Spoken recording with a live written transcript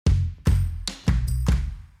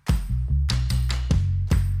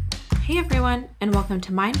Hey everyone, and welcome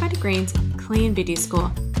to Mind Body Green's Clean Beauty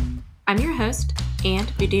School. I'm your host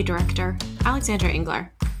and beauty director, Alexandra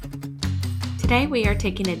Engler. Today we are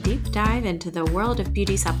taking a deep dive into the world of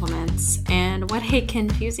beauty supplements and what a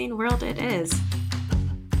confusing world it is.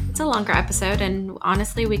 It's a longer episode, and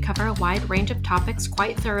honestly, we cover a wide range of topics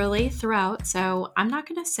quite thoroughly throughout, so I'm not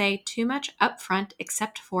going to say too much up front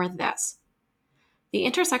except for this. The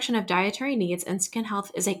intersection of dietary needs and skin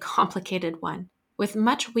health is a complicated one. With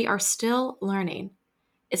much we are still learning.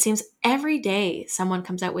 It seems every day someone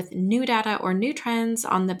comes out with new data or new trends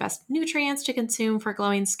on the best nutrients to consume for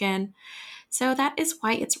glowing skin. So that is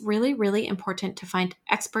why it's really, really important to find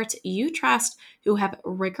experts you trust who have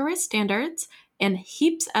rigorous standards and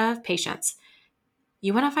heaps of patience.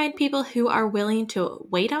 You want to find people who are willing to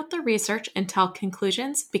wait out the research until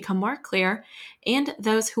conclusions become more clear, and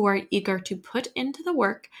those who are eager to put into the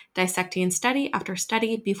work, dissecting study after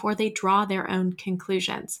study before they draw their own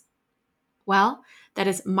conclusions. Well, that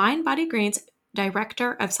is Mind Body Green's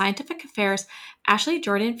Director of Scientific Affairs, Ashley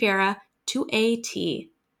Jordan Fiera, to a T.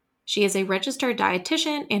 She is a registered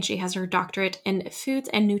dietitian and she has her doctorate in foods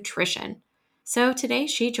and nutrition. So today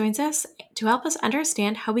she joins us to help us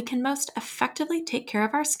understand how we can most effectively take care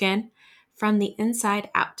of our skin from the inside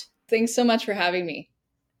out. Thanks so much for having me.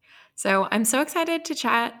 So I'm so excited to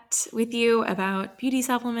chat with you about beauty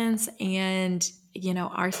supplements and,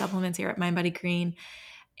 our supplements here at Mind Body Green,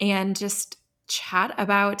 and just chat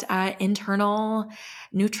about internal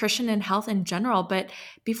nutrition and health in general. But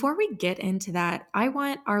before we get into that, I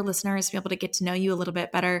want our listeners to be able to get to know you a little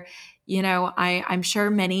bit better. I'm sure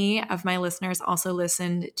many of my listeners also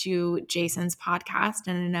listened to Jason's podcast,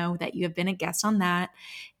 and I know that you have been a guest on that.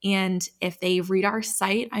 And if they read our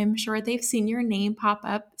site, I'm sure they've seen your name pop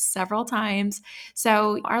up several times.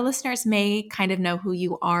 So our listeners may kind of know who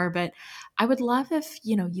you are, but I would love if,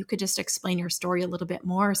 you could just explain your story a little bit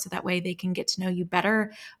more so that way they can get to know you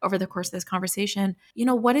better over the course of this conversation.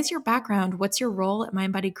 What is your background? What's your role at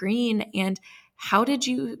Mind Body Green? And how did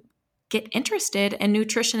you get interested in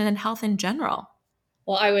nutrition and health in general?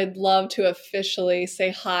 Well, I would love to officially say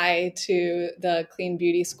hi to the Clean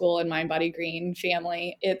Beauty School and Mind Body Green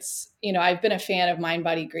family. I've been a fan of Mind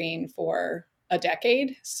Body Green for a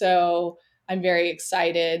decade. So I'm very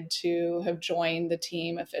excited to have joined the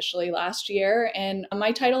team officially last year. And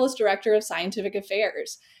my title is Director of Scientific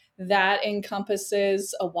Affairs. That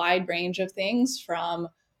encompasses a wide range of things from,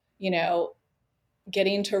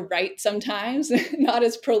 getting to write sometimes, not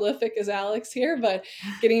as prolific as Alex here, but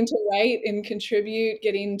getting to write and contribute,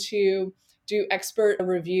 getting to do expert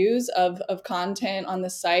reviews of content on the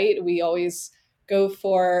site. We always go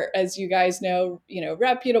for, as you guys know,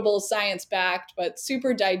 reputable, science-backed, but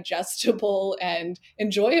super digestible and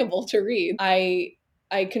enjoyable to read. I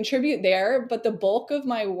contribute there, but the bulk of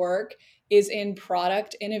my work is in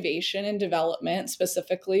product innovation and development,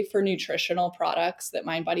 specifically for nutritional products that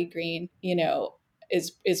Mind Body Green,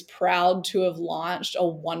 is proud to have launched a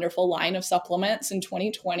wonderful line of supplements in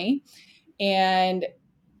 2020. And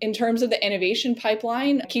in terms of the innovation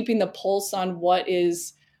pipeline, keeping the pulse on what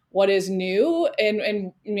is new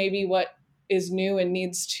and maybe what is new and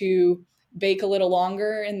needs to bake a little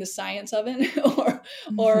longer in the science oven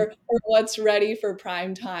or what's ready for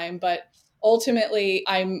prime time. But ultimately,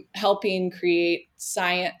 I'm helping create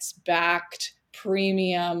science-backed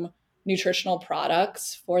premium nutritional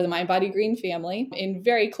products for the Mind Body Green family in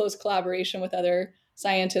very close collaboration with other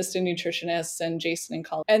scientists and nutritionists and Jason and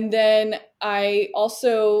Colin. And then I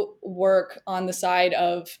also work on the side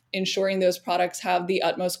of ensuring those products have the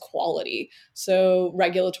utmost quality. So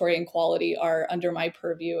regulatory and quality are under my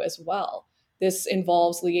purview as well. This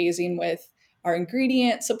involves liaising with our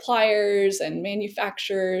ingredient suppliers and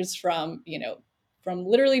manufacturers from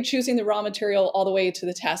literally choosing the raw material all the way to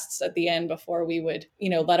the tests at the end before we would,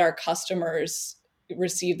 let our customers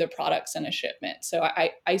receive the products in a shipment. So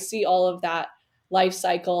I see all of that life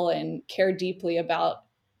cycle and care deeply about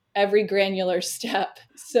every granular step.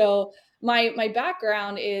 So my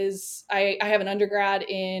background is I have an undergrad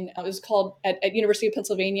in, it was called at University of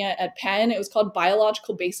Pennsylvania at Penn, it was called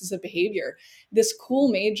Biological Basis of Behavior. This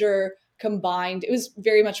cool major combined, it was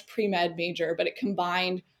very much pre-med major, but it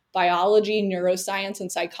combined biology, neuroscience,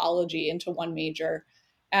 and psychology into one major.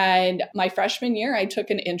 And my freshman year, I took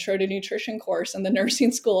an intro to nutrition course in the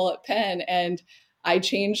nursing school at Penn, and I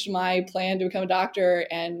changed my plan to become a doctor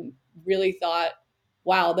and really thought,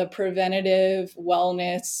 wow, the preventative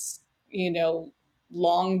wellness,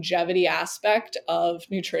 longevity aspect of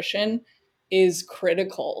nutrition is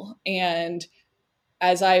critical. And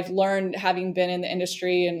as I've learned, having been in the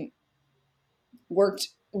industry and worked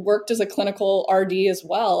as a clinical RD as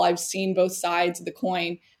well, I've seen both sides of the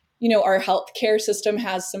coin. Our healthcare system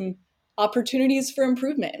has some opportunities for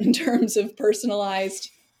improvement in terms of personalized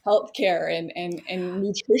healthcare and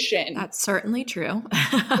nutrition. That's certainly true.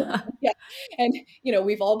 Yeah. And,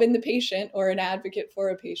 we've all been the patient or an advocate for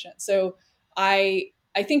a patient. So I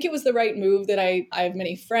think it was the right move that I have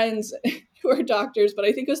many friends who are doctors, but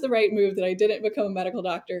I think it was the right move that I didn't become a medical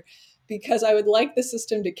doctor, because I would like the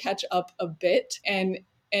system to catch up a bit, and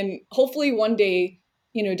hopefully one day,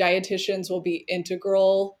 dietitians will be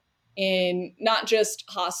integral in not just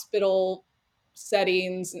hospital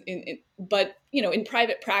settings, but, in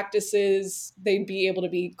private practices, they'd be able to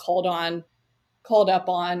be called up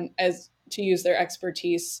on as to use their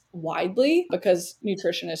expertise widely, because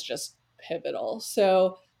nutrition is just pivotal.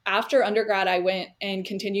 So after undergrad, I went and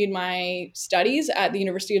continued my studies at the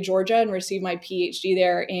University of Georgia and received my PhD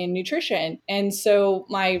there in nutrition. And so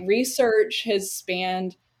my research has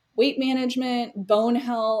spanned weight management, bone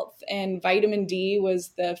health, and vitamin D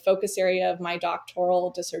was the focus area of my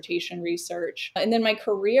doctoral dissertation research. And then my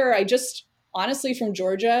career, I just honestly, from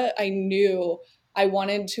Georgia, I knew I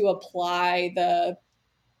wanted to apply the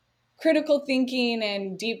critical thinking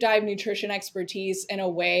and deep dive nutrition expertise in a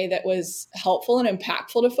way that was helpful and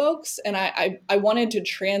impactful to folks. And I wanted to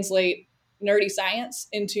translate nerdy science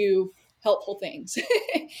into helpful things.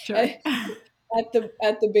 Sure. at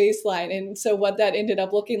the baseline. And so what that ended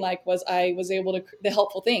up looking like was I was able to, the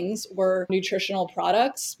helpful things were nutritional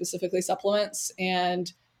products, specifically supplements,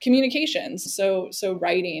 and communications. So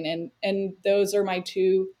writing, and those are my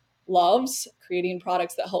two loves: creating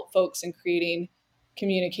products that help folks and creating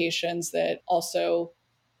communications that also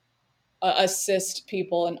assist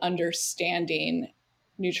people in understanding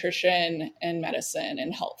nutrition and medicine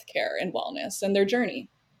and healthcare and wellness and their journey.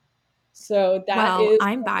 So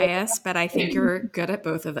I'm biased, but I think you're good at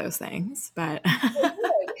both of those things. But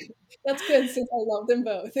that's good, since I love them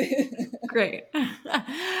both. Great.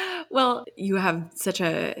 Well, you have such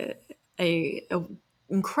a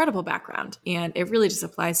incredible background, and it really just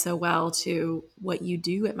applies so well to what you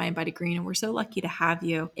do at Mind Body Green. And we're so lucky to have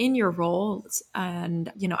you in your roles.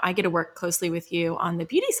 And, I get to work closely with you on the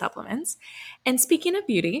beauty supplements. And speaking of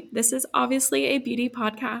beauty, this is obviously a beauty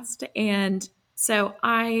podcast. And so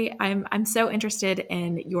I'm so interested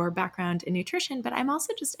in your background in nutrition, but I'm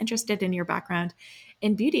also just interested in your background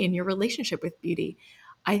in beauty and your relationship with beauty.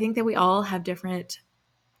 I think that we all have different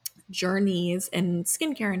journeys in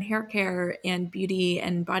skincare and hair care and beauty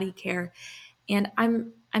and body care. And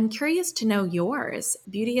I'm curious to know yours.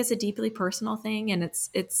 Beauty is a deeply personal thing, and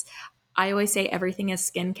it's I always say everything is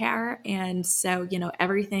skincare. And so,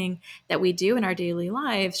 everything that we do in our daily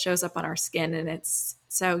lives shows up on our skin, and it's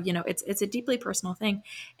a deeply personal thing.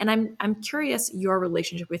 And I'm curious your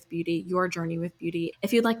relationship with beauty, your journey with beauty.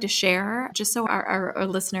 If you'd like to share, just so our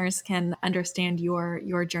listeners can understand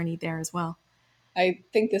your journey there as well. I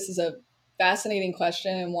think this is a fascinating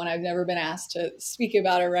question, and one I've never been asked to speak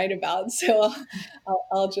about or write about. So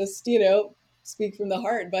I'll just, speak from the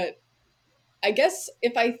heart. But I guess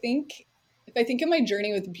if I think of my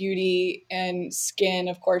journey with beauty, and skin,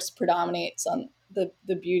 of course, predominates on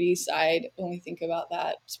the beauty side when we think about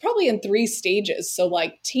that. It's probably in 3 stages. So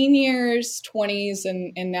like teen years, 20s,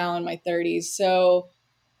 and now in my 30s. So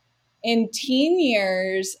in teen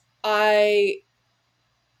years,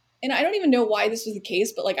 and I don't even know why this was the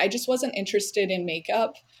case, but like I just wasn't interested in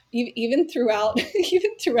makeup, even throughout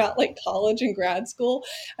like college and grad school.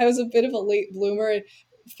 I was a bit of a late bloomer.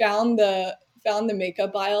 Found the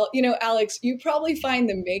makeup aisle. Alex, you probably find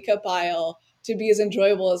the makeup aisle to be as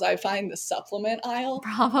enjoyable as I find the supplement aisle.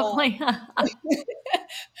 Probably.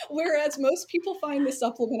 Whereas most people find the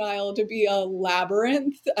supplement aisle to be a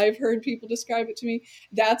labyrinth. I've heard people describe it to me.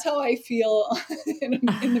 That's how I feel in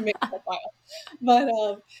the makeup aisle. But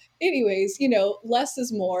anyways, less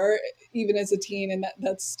is more, even as a teen, and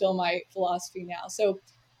that's still my philosophy now. So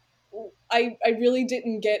I really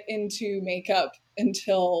didn't get into makeup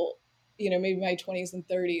until, maybe my 20s and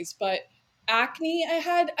 30s. But acne, I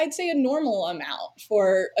had, I'd say, a normal amount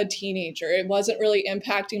for a teenager. It wasn't really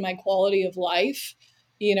impacting my quality of life.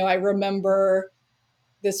 I remember,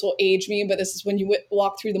 this will age me, but this is when you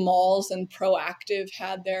walk through the malls and Proactiv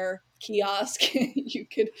had their kiosk. You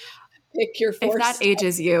could pick your If that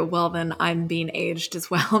ages you, well, then I'm being aged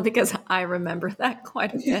as well, because I remember that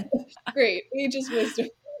quite a bit. Great. Age is wisdom.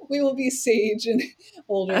 We will be sage and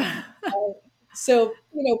older. So,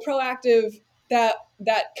 Proactiv, that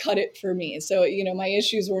cut it for me. So, my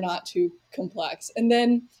issues were not too complex. And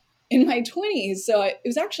then in my 20s, so it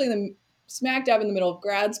was actually smack dab in the middle of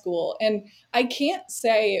grad school. And I can't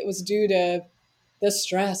say it was due to the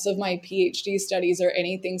stress of my PhD studies or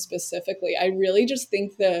anything specifically. I really just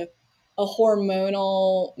think a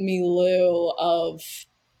hormonal milieu of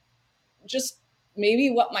just maybe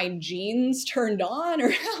what my genes turned on or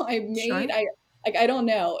how I made, Sure. I don't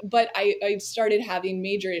know, but I started having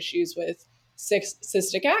major issues with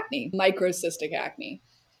cystic acne, microcystic acne.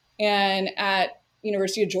 And at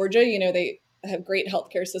University of Georgia, they have great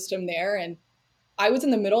healthcare system there. And I was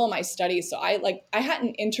in the middle of my studies. So I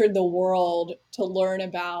hadn't entered the world to learn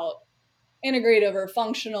about integrative or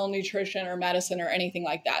functional nutrition or medicine or anything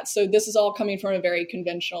like that. So this is all coming from a very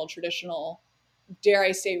conventional, traditional, dare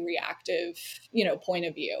I say, reactive, point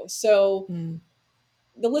of view. So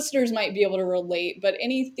the listeners might be able to relate, but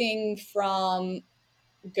anything from,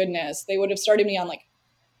 goodness, they would have started me on like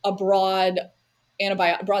a broad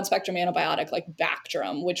spectrum antibiotic like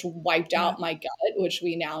Bactrim, which wiped out my gut, which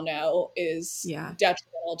we now know is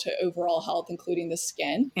detrimental to overall health, including the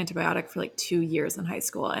skin. Antibiotic for like 2 years in high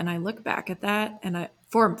school. And I look back at that and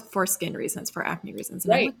for skin reasons, for acne reasons.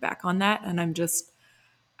 And I look back on that and I'm just,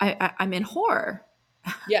 I'm in horror.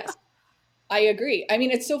 Yes. I agree. I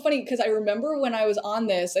mean, it's so funny because I remember when I was on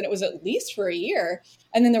this and it was at least for a year,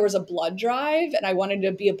 and then there was a blood drive and I wanted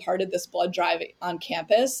to be a part of this blood drive on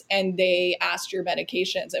campus, and they asked your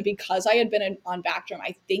medications. And because I had been on Bactrim,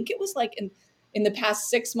 I think it was like in the past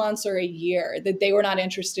 6 months or a year that they were not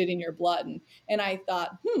interested in your blood. And I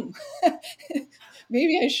thought,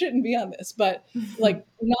 maybe I shouldn't be on this, but like,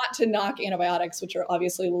 not to knock antibiotics, which are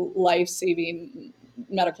obviously life-saving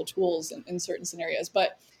medical tools in certain scenarios,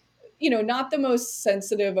 but not the most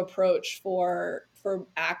sensitive approach for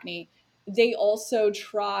acne. They also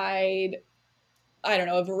tried, I don't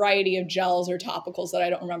know, a variety of gels or topicals that I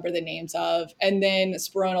don't remember the names of. And then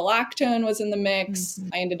spironolactone was in the mix.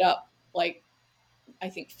 I ended up I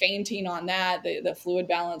think fainting on that. The fluid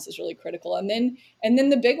balance is really critical. And then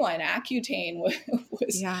the big one, Accutane was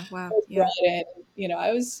brought in.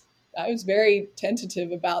 I was very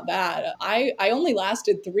tentative about that. I only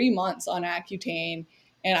lasted 3 months on Accutane.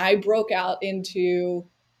 And I broke out into,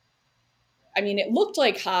 it looked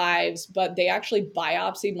like hives, but they actually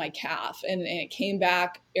biopsied my calf and it came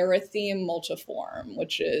back erythema multiforme,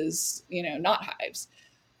 which is, not hives.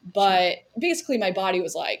 But basically my body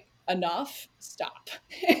was like, enough, stop.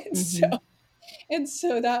 And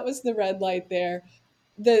so that was the red light there.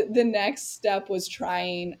 The next step was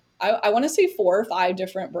trying, I want to say 4 or 5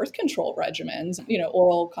 different birth control regimens,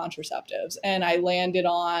 oral contraceptives. And I landed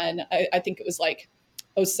on, I think it was like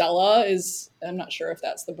Ocella I'm not sure if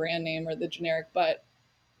that's the brand name or the generic, but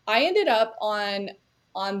I ended up on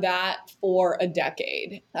that for a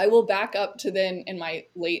decade. I will back up to then in my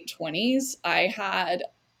late 20s. I had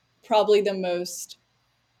probably the most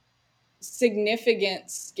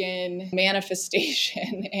significant skin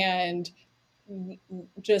manifestation and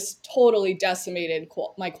just totally decimated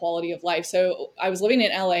my quality of life. So I was living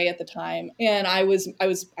in LA at the time, and I was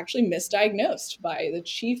actually misdiagnosed by the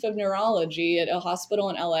chief of neurology at a hospital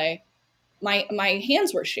in LA. My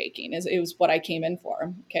hands were shaking. It was what I came in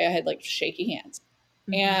for. Okay, I had like shaky hands.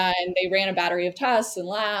 And they ran a battery of tests and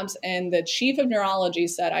labs, and the chief of neurology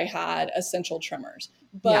said I had essential tremors.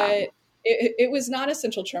 But it was not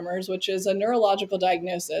essential tremors, which is a neurological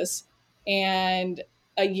diagnosis. And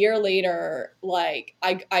a year later,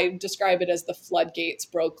 I describe it as the floodgates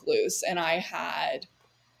broke loose, and I had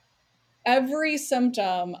every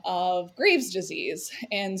symptom of Graves' disease.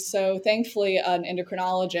 And so thankfully, an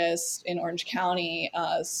endocrinologist in Orange County,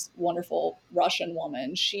 a wonderful Russian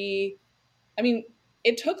woman,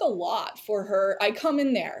 it took a lot for her. I come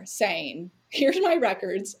in there saying, here's my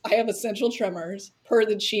records. I have essential tremors per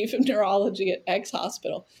the chief of neurology at X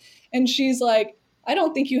hospital. And she's like, I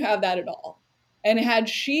don't think you have that at all. And had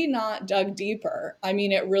she not dug deeper,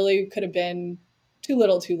 it really could have been too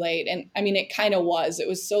little too late. And it kind of was. It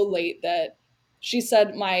was so late that she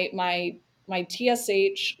said my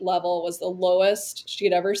TSH level was the lowest she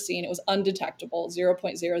had ever seen. It was undetectable,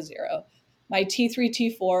 0.00. My T3,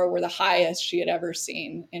 T4 were the highest she had ever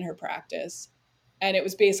seen in her practice. And it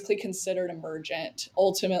was basically considered emergent.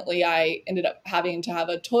 Ultimately, I ended up having to have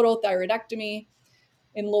a total thyroidectomy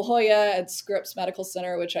in La Jolla at Scripps Medical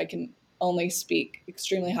Center, which I can only speak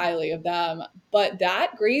extremely highly of them. But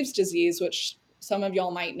that Graves' disease, which some of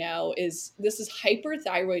y'all might know, is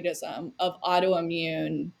hyperthyroidism of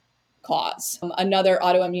autoimmune cause. Another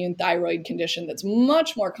autoimmune thyroid condition that's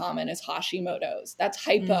much more common is Hashimoto's. That's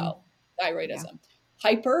hypothyroidism.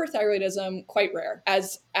 Hyperthyroidism, quite rare.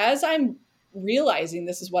 As I'm realizing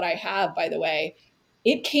this is what I have, by the way,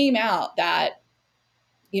 it came out that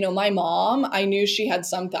my mom, I knew she had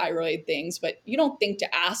some thyroid things, but you don't think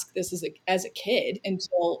to ask this as a kid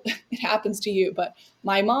until it happens to you. But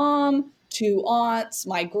my mom, 2 aunts,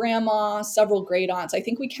 my grandma, several great aunts, I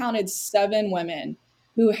think we counted 7 women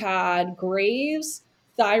who had Graves'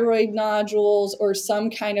 thyroid nodules or some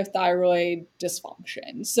kind of thyroid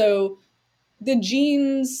dysfunction. So the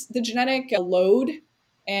genetic load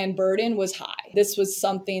and burden was high. This was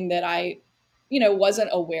something that I, wasn't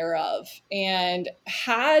aware of. And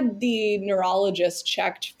had the neurologist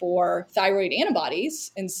checked for thyroid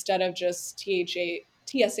antibodies instead of just TSH,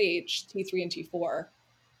 T3 and T4,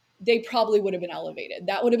 they probably would have been elevated.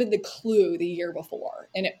 That would have been the clue the year before,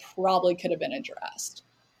 and it probably could have been addressed.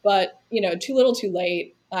 But, too little, too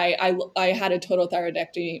late. I had a total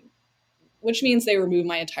thyroidectomy, which means they removed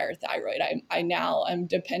my entire thyroid. I now am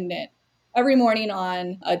dependent every morning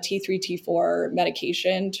on a T3, T4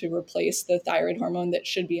 medication to replace the thyroid hormone that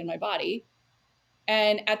should be in my body.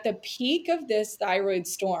 And at the peak of this thyroid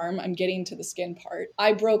storm, I'm getting to the skin part,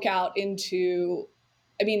 I broke out into,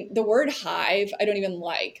 the word hive, I don't even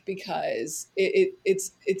like, because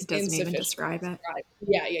it's It doesn't insufficient even describe it.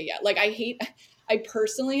 Yeah. Like I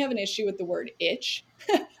personally have an issue with the word itch.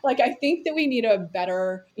 Like, I think that we need a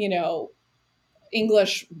better,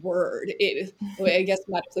 English word. I guess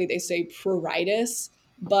medically they say pruritus,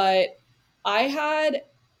 but I had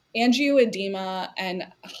angioedema and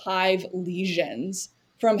hive lesions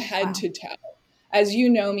from head to toe. As you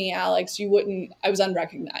know me, Alex, I was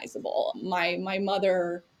unrecognizable. My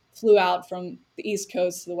mother flew out from the East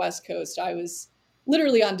Coast to the West Coast. I was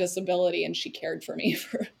literally on disability, and she cared for me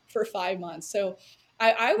for 5 months. So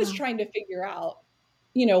I was trying to figure out,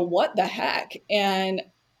 what the heck? And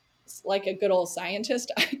like a good old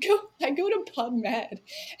scientist, I go to PubMed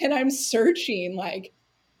and I'm searching like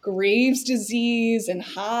Graves' disease and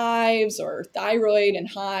hives, or thyroid and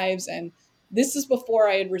hives. And this is before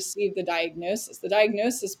I had received the diagnosis. The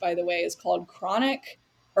diagnosis, by the way, is called chronic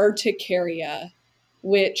urticaria,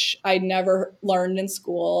 which I never learned in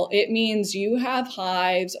school. It means you have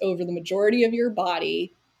hives over the majority of your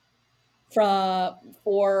body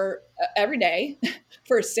for every day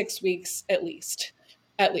for 6 weeks at least.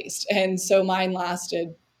 And so mine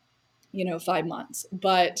lasted, 5 months.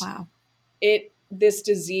 But wow. This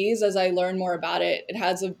disease, as I learn more about it, it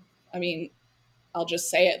has I'll just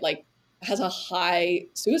say it, like, has a high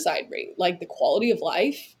suicide rate. Like, the quality of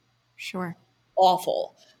life, Sure,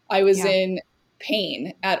 awful. I was in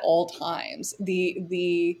pain at all times.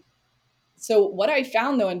 So what I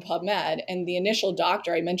found, though, in PubMed, and the initial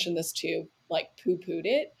doctor I mentioned this to, like, poo-pooed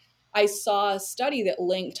it, I saw a study that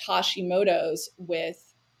linked Hashimoto's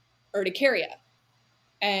with urticaria.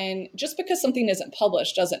 And just because something isn't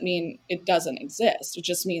published doesn't mean it doesn't exist. It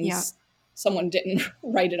just means someone didn't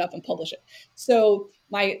write it up and publish it. So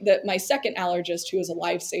my second allergist, who is a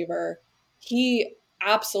lifesaver, he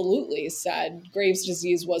absolutely said Graves'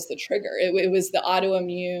 disease was the trigger. It was the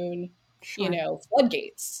autoimmune,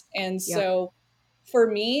 floodgates. And so for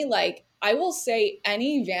me, like, I will say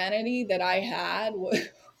any vanity that I had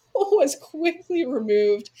was quickly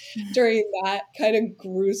removed during that kind of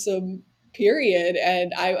gruesome period.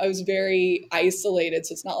 And I was very isolated.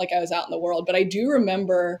 So it's not like I was out in the world, but I do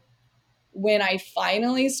remember when I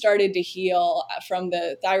finally started to heal from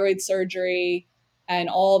the thyroid surgery and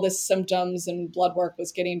all the symptoms and blood work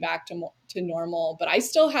was getting back to normal, but I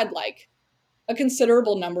still had like a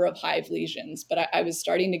considerable number of hive lesions, but I was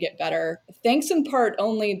starting to get better, thanks in part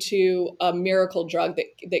only to a miracle drug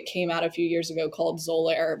that came out a few years ago called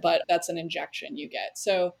Xolair, but that's an injection you get.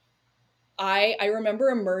 So I remember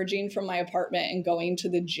emerging from my apartment and going to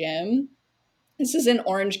the gym. This is in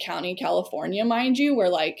Orange County, California, mind you, where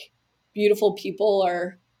like beautiful people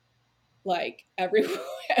are like everywhere.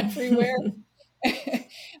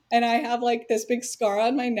 And I have like this big scar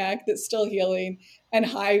on my neck that's still healing, and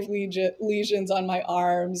hive lesions on my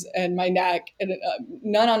arms and my neck, and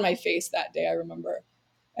none on my face that day, I remember.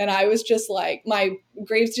 And I was just like, my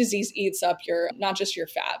Graves' disease eats up not just your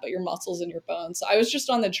fat, but your muscles and your bones. So I was just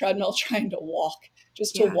on the treadmill trying to walk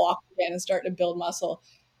again and start to build muscle.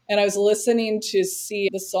 And I was listening to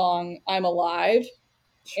the song I'm Alive.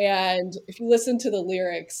 And if you listen to the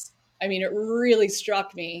lyrics, I mean, it really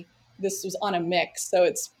struck me. This was on a mix, so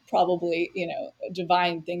it's probably, a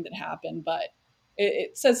divine thing that happened. But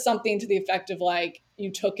it says something to the effect of like,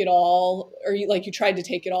 you took it all, or you tried to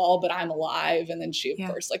take it all, but I'm alive. And then she, of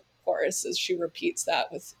course, like the chorus, is she repeats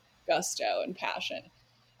that with gusto and passion.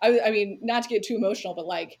 I mean, not to get too emotional, but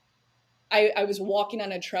like, I was walking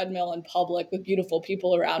on a treadmill in public with beautiful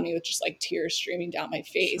people around me with just like tears streaming down my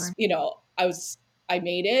face. Sure. I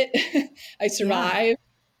made it. I survived.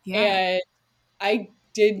 And I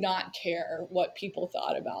did not care what people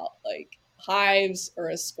thought about like hives or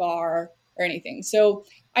a scar or anything. So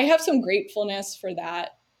I have some gratefulness for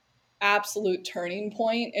that absolute turning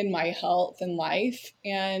point in my health and life.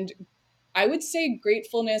 And I would say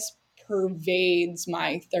gratefulness pervades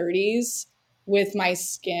my 30s with my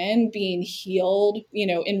skin being healed,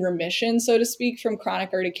 in remission, so to speak, from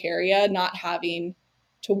chronic urticaria, not having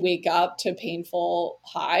to wake up to painful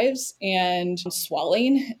hives and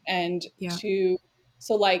swelling and Yeah.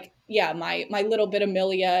 so like, yeah, my little bit of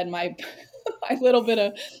milia and my my little bit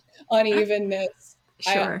of unevenness.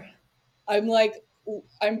 Sure.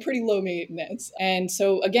 I'm pretty low maintenance. And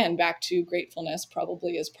so again, back to gratefulness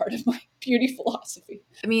probably is part of my beauty philosophy.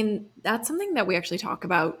 I mean, that's something that we actually talk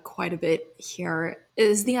about quite a bit here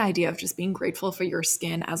is the idea of just being grateful for your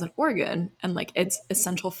skin as an organ and like its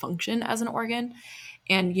essential function as an organ.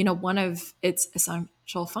 And, one of its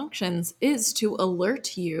essential functions is to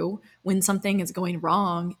alert you when something is going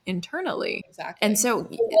wrong internally. Exactly. And so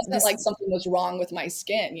It wasn't like something was wrong with my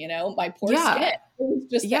skin, my poor skin. It was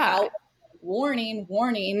just the out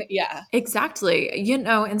warning. Yeah. Exactly.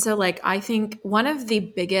 And so like I think one of the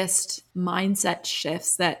biggest mindset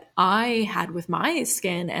shifts that I had with my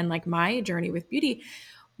skin and like my journey with beauty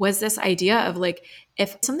was this idea of like,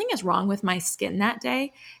 if something is wrong with my skin that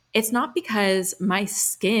day, it's not because my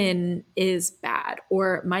skin is bad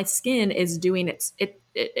or my skin is doing its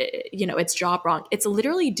job wrong. It's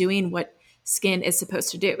literally doing what skin is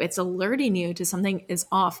supposed to do. It's alerting you to something is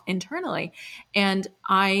off internally. And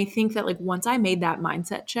I think that like once I made that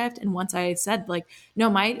mindset shift and once I said like, no,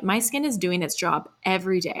 my skin is doing its job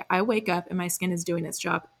every day. I wake up and my skin is doing its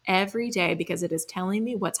job every day because it is telling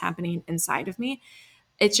me what's happening inside of me.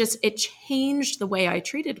 It changed the way I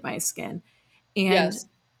treated my skin. And Yes.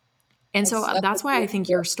 and so that's why I think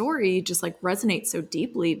your story just like resonates so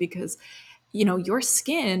deeply because your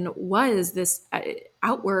skin was this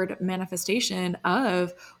outward manifestation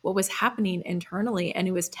of what was happening internally, and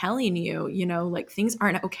it was telling you, like things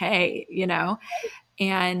aren't okay,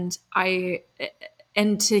 and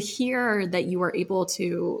to hear that you were able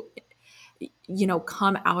to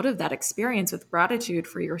come out of that experience with gratitude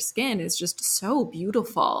for your skin is just so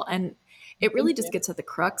beautiful. And it really just gets at the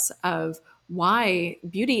crux of why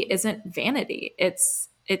beauty isn't vanity. It's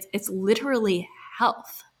literally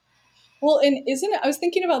health. Well, and isn't it, I was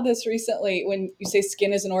thinking about this recently when you say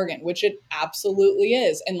skin is an organ, which it absolutely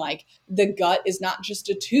is. And like the gut is not just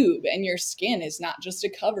a tube and your skin is not just a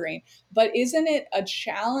covering, but isn't it a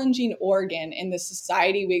challenging organ in the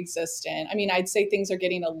society we exist in? I mean, I'd say things are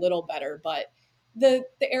getting a little better, but the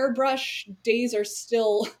airbrush days are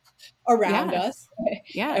still around us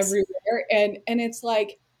everywhere. And it's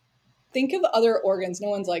like, think of other organs. No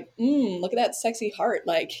one's like, look at that sexy heart.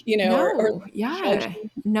 Like,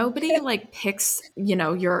 nobody like picks,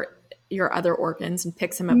 your other organs and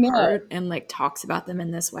picks them apart and like talks about them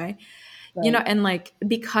in this way. Right. And like,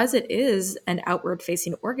 because it is an outward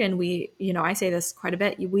facing organ, we, I say this quite a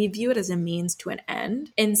bit, we view it as a means to an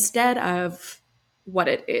end instead of what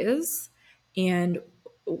it is and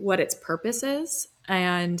what its purpose is.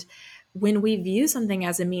 And when we view something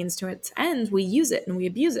as a means to its end, we use it and we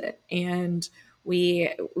abuse it and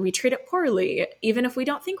we treat it poorly, even if we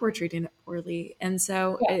don't think we're treating it poorly. And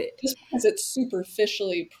so just because it's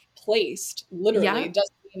superficially placed, literally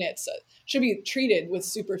doesn't mean it should be treated with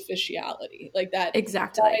superficiality like that.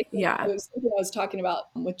 Exactly. I was talking about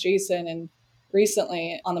with Jason and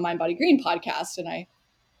recently on the Mind Body Green podcast. And I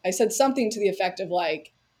said something to the effect of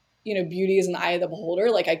like, beauty is in the eye of the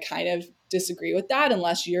beholder. Like I kind of disagree with that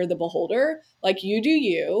unless you're the beholder. Like you do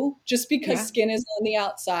you. Just because skin is on the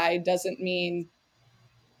outside doesn't mean,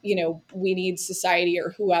 we need society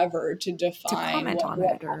or whoever to define to comment on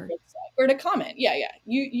it or to comment. Yeah.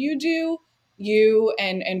 You do you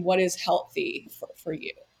and what is healthy for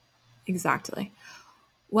you. Exactly.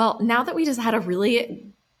 Well, now that we just had a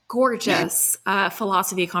really gorgeous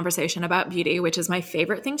philosophy conversation about beauty, which is my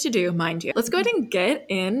favorite thing to do, mind you. Let's go ahead and get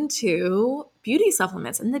into beauty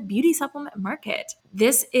supplements and the beauty supplement market.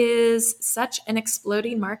 This is such an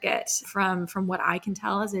exploding market from what I can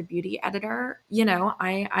tell as a beauty editor.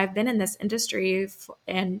 I've been in this industry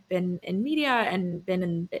and been in media and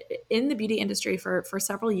been in the beauty industry for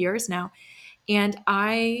several years now. And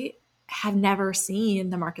I have never seen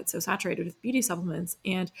the market so saturated with beauty supplements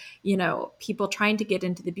and, people trying to get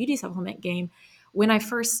into the beauty supplement game. When I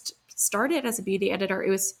first started as a beauty editor, it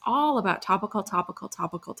was all about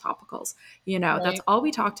topicals. Right. That's all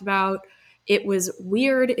we talked about. It was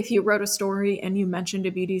weird if you wrote a story and you mentioned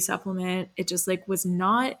a beauty supplement. It just like was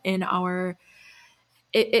not in our,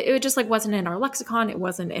 it just like wasn't in our lexicon. It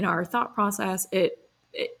wasn't in our thought process. It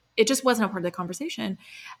just wasn't a part of the conversation.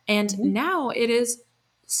 And now it is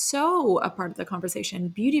so a part of the conversation.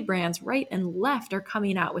 Beauty brands right and left are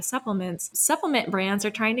coming out with supplements. Supplement brands are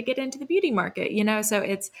trying to get into the beauty market, so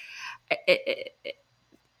it's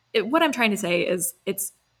what I'm trying to say is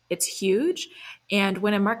it's it's huge. And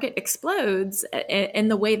when a market explodes in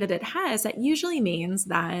the way that it has, that usually means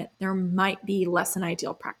that there might be less than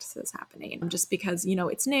ideal practices happening just because,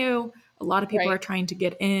 it's new. A lot of people Right. are trying to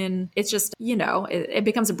get in. It's just, it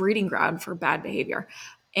becomes a breeding ground for bad behavior.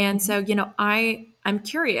 And so, I'm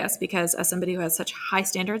curious because as somebody who has such high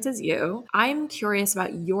standards as you, I'm curious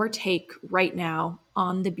about your take right now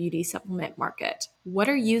on the beauty supplement market. What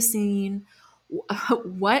are you seeing?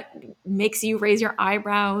 What makes you raise your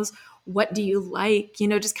eyebrows? What do you like?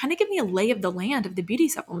 Just kind of give me a lay of the land of the beauty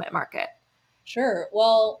supplement market. Sure.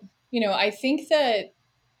 Well, I think that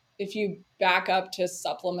if you back up to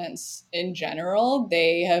supplements in general,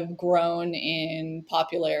 they have grown in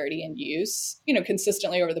popularity and use,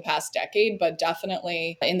 consistently over the past decade, but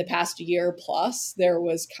definitely in the past year plus, there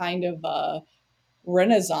was kind of a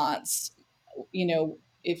renaissance,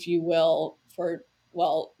 if you will, for,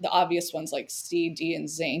 well, the obvious ones like C, D, and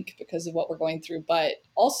zinc because of what we're going through, but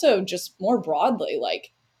also just more broadly,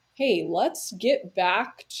 like, hey, let's get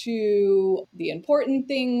back to the important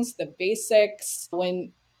things, the basics.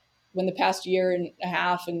 When the past year and a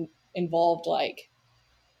half involved, like,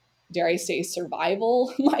 dare I say,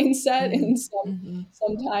 survival mindset, Mm-hmm. and Mm-hmm.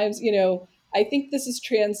 sometimes, I think this is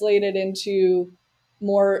translated into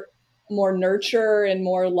more more nurture and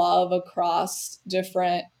more love across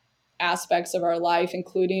different aspects of our life,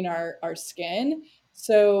 including our skin.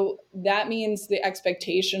 So that means the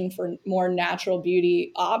expectation for more natural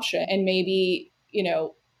beauty option, and maybe,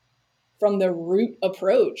 from the root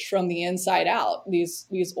approach from the inside out, these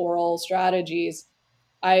oral strategies,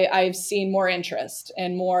 I've seen more interest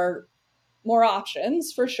and more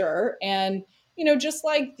options for sure. And, just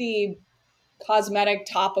like the cosmetic,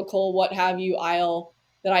 topical, what have you aisle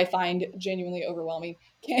that I find genuinely overwhelming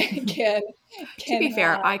can can To can be have.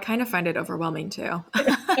 fair, I kind of find it overwhelming too.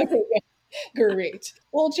 Okay, great.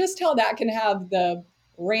 Well, just how that can have the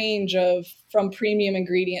range of from premium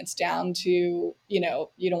ingredients down to, you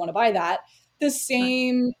don't want to buy that. The Sure.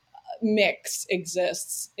 same mix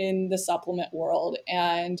exists in the supplement world.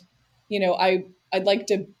 And, I'd like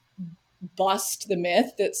to bust the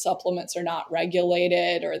myth that supplements are not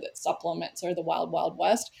regulated or that supplements are the wild, wild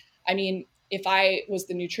west. I mean, if I was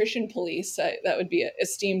the nutrition police, that would be a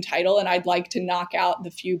esteemed title. And I'd like to knock out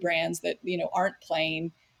the few brands that, aren't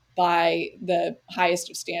playing by the highest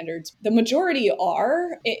of standards. The majority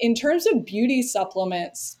are. In terms of beauty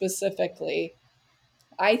supplements specifically,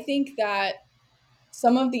 I think that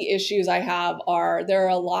some of the issues I have are there are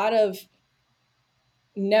a lot of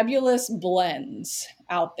nebulous blends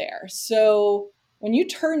out there. So when you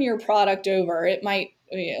turn your product over, it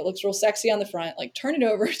looks real sexy on the front, like turn it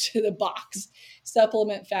over to the box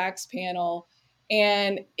supplement facts panel.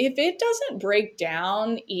 And if it doesn't break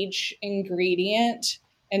down each ingredient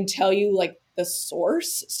and tell you like the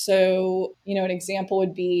source, so, an example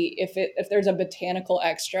would be if there's a botanical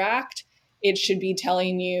extract, it should be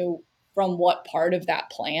telling you from what part of that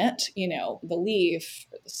plant, the leaf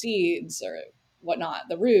or the seeds or whatnot,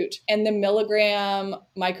 the root. And the milligram,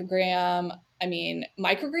 microgram,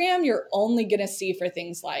 microgram, you're only going to see for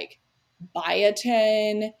things like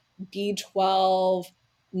biotin, B12,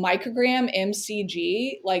 microgram,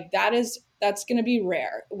 MCG. Like that's going to be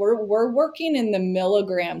rare. We're working in the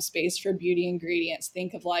milligram space for beauty ingredients.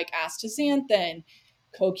 Think of like astaxanthin,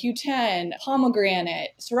 CoQ10, pomegranate,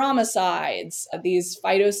 ceramicides, these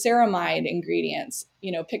phytoceramide ingredients,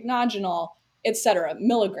 pycnogenol, etc.,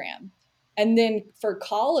 milligram. And then for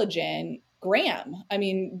collagen, gram.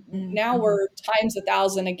 Now Mm-hmm. we're times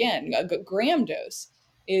 1,000 again. A gram dose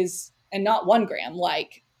is, and not 1 gram,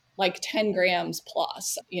 like 10 grams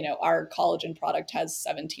plus. Our collagen product has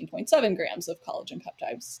 17.7 grams of collagen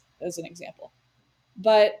peptides as an example.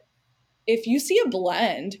 But if you see a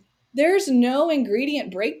blend, there's no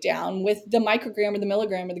ingredient breakdown with the microgram or the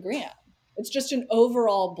milligram or the gram. It's just an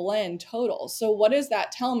overall blend total. So what does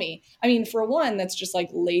that tell me? For one, that's just like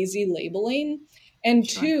lazy labeling. And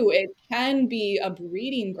Sure. two, it can be a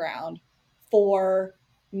breeding ground for,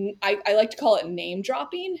 I like to call it name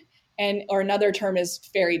dropping, or another term is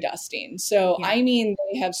fairy dusting. So, Yeah.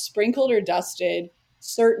 they have sprinkled or dusted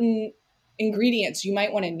certain ingredients you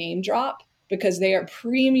might want to name drop because they are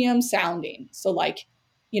premium sounding. So like,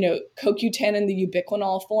 CoQ10 in the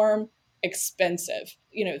ubiquinol form, expensive.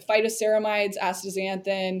 Phytoceramides,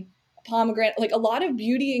 astaxanthin, pomegranate, like a lot of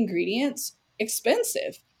beauty ingredients,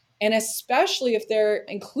 expensive. And especially if they're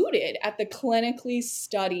included at the clinically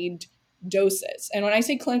studied doses. And when I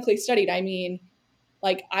say clinically studied, I mean,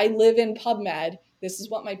 like, I live in PubMed. This is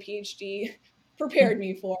what my PhD prepared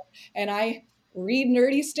me for. And I read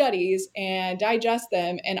nerdy studies and digest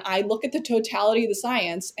them. And I look at the totality of the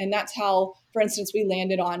science. And that's how, for instance, we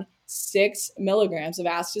landed on 6 milligrams of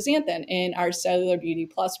astaxanthin in our Cellular Beauty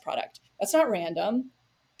Plus product. That's not random.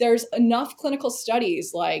 There's enough clinical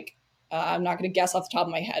studies, like, I'm not going to guess off the top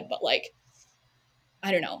of my head, but like,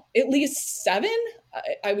 I don't know, at least 7,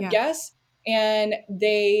 I would guess. And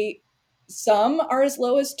some are as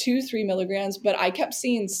low as 2-3 milligrams, but I kept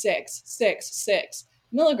seeing 6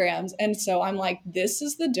 milligrams. And so I'm like, this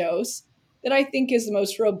is the dose that I think is the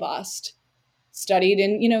most robust, studied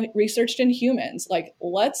in, researched in humans. Like,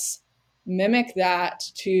 let's mimic that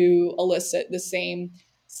to elicit the same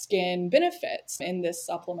skin benefits in this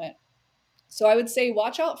supplement. So I would say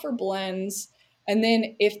watch out for blends. And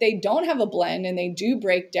then if they don't have a blend and they do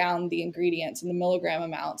break down the ingredients and the milligram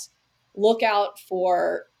amounts, look out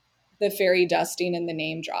for the fairy dusting and the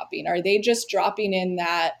name dropping. Are they just dropping in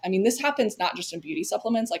that? I mean, this happens not just in beauty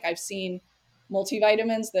supplements. Like, I've seen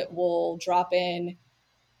multivitamins that will drop in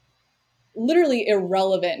literally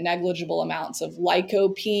irrelevant, negligible amounts of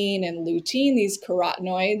lycopene and lutein, these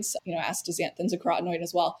carotenoids. Astaxanthin's a carotenoid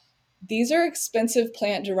as well. These are expensive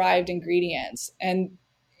plant-derived ingredients. And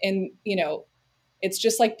it's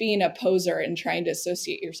just like being a poser and trying to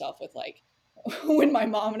associate yourself with, like, when my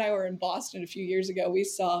mom and I were in Boston a few years ago, we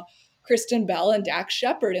saw Kristen Bell and Dax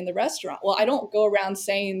Shepard in the restaurant. Well, I don't go around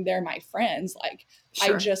saying they're my friends. Like,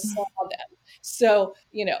 sure. I just saw them. So,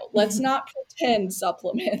 let's not pretend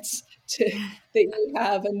supplements that you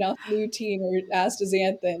have enough lutein or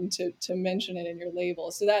astaxanthin to mention it in your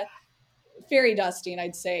label. So that fairy dusting,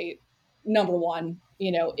 I'd say, number one,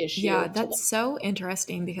 issue. Yeah, that's so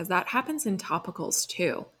interesting because that happens in topicals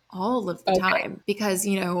too, all of the time. Because,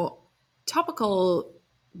 topical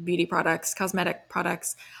beauty products, cosmetic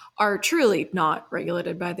products are truly not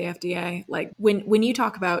regulated by the FDA. Like, when you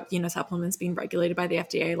talk about, supplements being regulated by the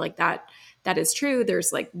FDA, like that is true.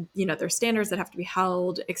 There's there's standards that have to be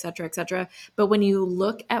held, et cetera, et cetera. But when you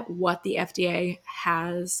look at what the FDA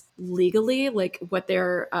has legally, like what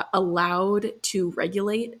they're allowed to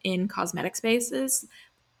regulate in cosmetic spaces,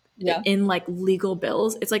 in like legal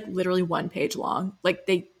bills, it's like literally 1 page long. Like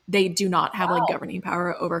they do not have like governing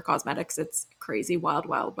power over cosmetics. It's crazy, wild,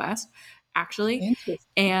 wild west, actually.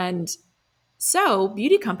 And so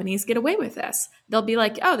beauty companies get away with this. They'll be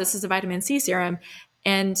like, oh, this is a vitamin C serum.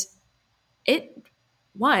 And it,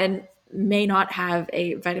 one, may not have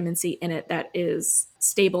a vitamin C in it that is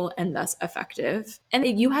stable and thus effective.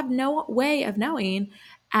 And you have no way of knowing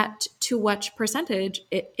to what percentage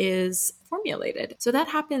it is formulated. So that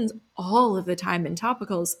happens all of the time in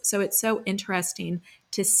topicals. So it's so interesting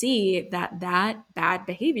to see that bad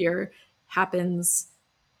behavior happens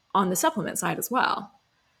on the supplement side as well.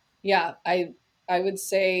 Yeah, I would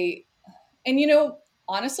say, and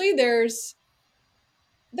honestly, that's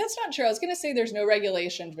not true. I was going to say there's no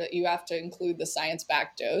regulation, but you have to include the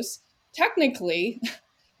science-backed dose. Technically,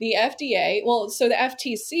 the FDA, so the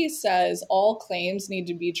FTC says all claims need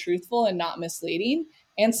to be truthful and not misleading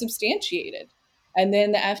and substantiated. And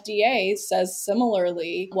then the FDA says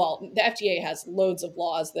similarly, the FDA has loads of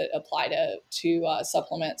laws that apply to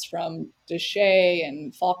supplements, from DSHEA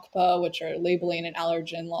and FOCPA, which are labeling and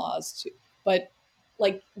allergen laws. But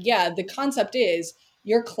the concept is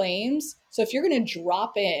your claims. So if you're going to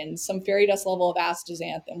drop in some fairy dust level of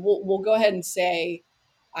astaxanthin, we'll go ahead and say,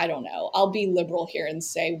 I don't know, I'll be liberal here and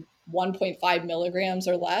say 1.5 milligrams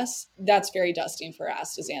or less. That's fairy dusting for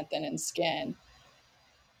astaxanthin in skin.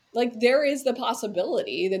 Like, there is the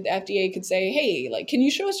possibility that the FDA could say, hey, like, can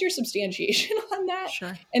you show us your substantiation on that?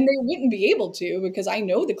 Sure. And they wouldn't be able to, because I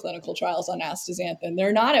know the clinical trials on astaxanthin,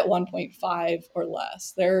 they're not at 1.5 or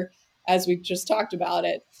less. They're, as we just talked about,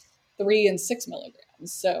 at 3 and 6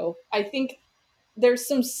 milligrams. So I think there's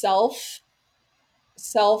some self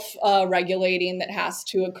regulating that has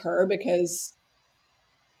to occur, because,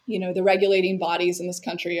 the regulating bodies in this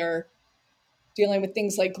country are dealing with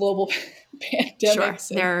things like global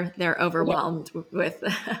pandemics. Sure. They're overwhelmed with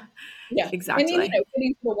yeah, exactly. And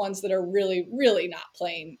getting to the ones that are really, really not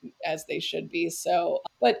playing as they should be. So,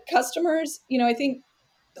 but customers, I think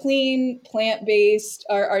clean, plant-based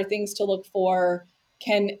are things to look for.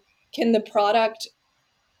 Can the product,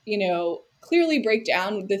 clearly break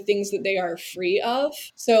down the things that they are free of?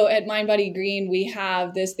 So at MindBody Green, we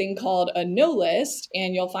have this thing called a no list,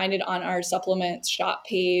 and you'll find it on our supplements shop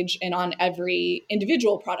page and on every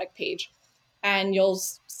individual product page. And you'll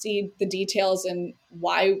see the details and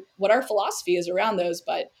what our philosophy is around those.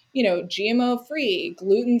 But, GMO free,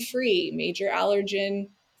 gluten free, major allergen,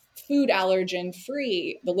 food allergen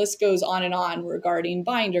free. The list goes on and on regarding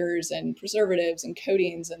binders and preservatives and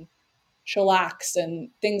coatings and shellacs and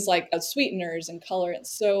things like sweeteners and colorants.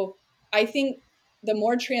 So I think the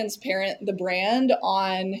more transparent the brand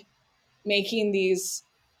on making these,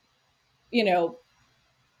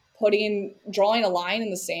 drawing a line in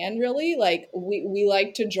the sand, really. Like we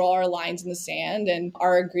like to draw our lines in the sand, and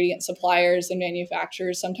our ingredient suppliers and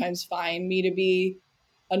manufacturers sometimes find me to be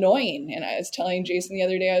annoying. And I was telling Jason the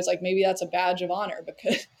other day, I was like, maybe that's a badge of honor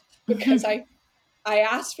because I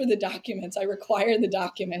asked for the documents. I require the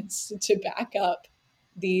documents to back up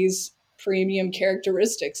these premium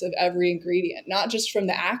characteristics of every ingredient, not just from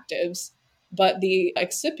the actives, but the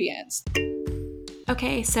excipients.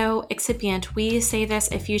 Okay, so excipient, we say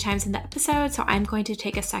this a few times in the episode, so I'm going to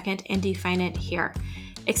take a second and define it here.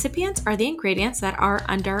 Excipients are the ingredients that are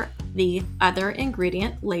under the other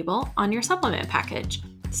ingredient label on your supplement package.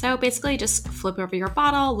 So basically just flip over your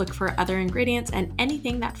bottle, look for other ingredients, and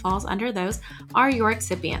anything that falls under those are your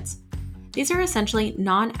excipients. These are essentially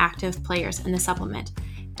non-active players in the supplement.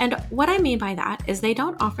 And what I mean by that is they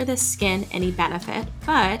don't offer the skin any benefit,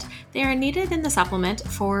 but they are needed in the supplement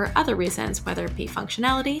for other reasons, whether it be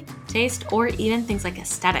functionality, taste, or even things like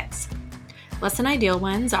aesthetics. Less than ideal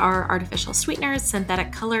ones are artificial sweeteners,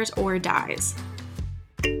 synthetic colors, or dyes.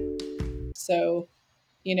 So,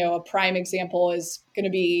 a prime example is going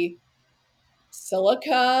to be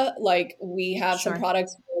silica. Like we have some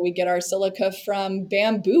products where we get our silica from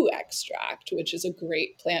bamboo extract, which is a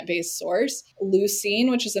great plant-based source. Leucine,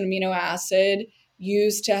 which is an amino acid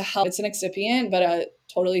used to help, it's an excipient, but a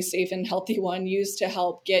totally safe and healthy one, used to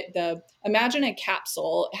help imagine a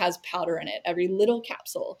capsule has powder in it, every little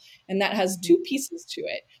capsule, and that has two pieces to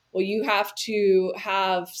it. Well, you have to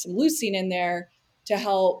have some leucine in there to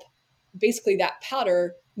help basically that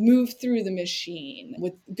powder move through the machine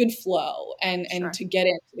with good flow and to get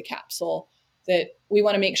into the capsule. That we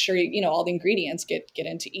want to make sure, all the ingredients get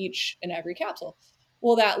into each and every capsule.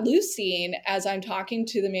 Well, that leucine, as I'm talking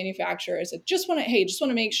to the manufacturers, I just want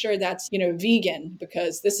to make sure that's, vegan,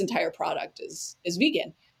 because this entire product is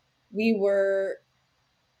vegan. We were,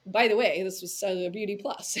 by the way, this was Cellular Beauty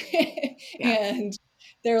Plus. And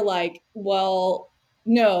they're like, well,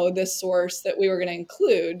 no, the source that we were going to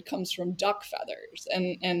include comes from duck feathers.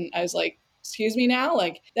 And I was like, excuse me now,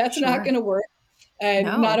 like that's not going to work. And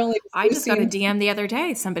not only I just got a DM the other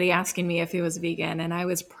day, somebody asking me if it was vegan, and I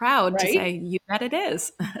was proud to say, you bet it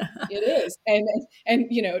is. It is. And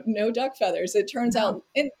no duck feathers. It turns out,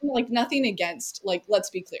 and like nothing against, like,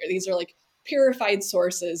 let's be clear, these are like purified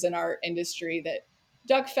sources in our industry. That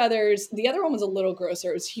duck feathers, the other one was a little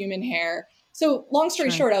grosser, it was human hair. So long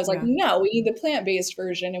story short, I was like, no, we need the plant-based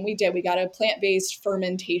version. And we got a plant-based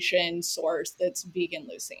fermentation source that's vegan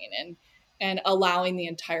leucine and allowing the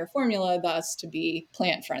entire formula thus to be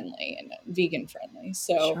plant-friendly and vegan-friendly.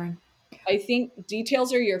 So I think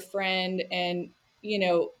details are your friend, and,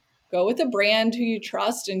 go with a brand who you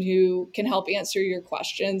trust and who can help answer your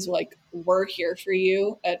questions. Like, we're here for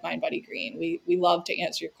you at MindBody Green. We love to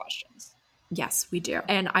answer your questions. Yes, we do.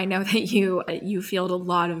 And I know that you field a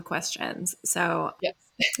lot of questions. So yes.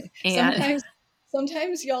 And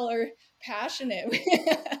sometimes y'all are passionate.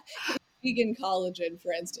 Vegan collagen,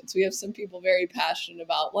 for instance. We have some people very passionate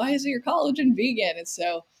about, why is your collagen vegan? And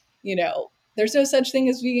so, there's no such thing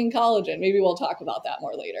as vegan collagen. Maybe we'll talk about that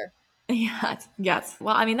more later. Yes.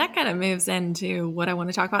 Well, I mean, that kind of moves into what I want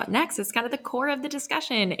to talk about next. It's kind of the core of the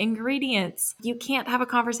discussion, ingredients. You can't have a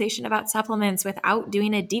conversation about supplements without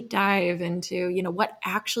doing a deep dive into, what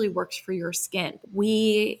actually works for your skin.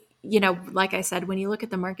 Like I said, when you look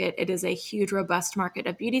at the market, it is a huge, robust market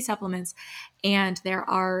of beauty supplements. And there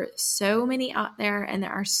are so many out there, and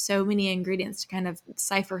there are so many ingredients to kind of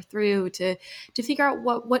cipher through to figure out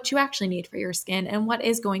what you actually need for your skin and what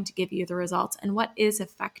is going to give you the results and what is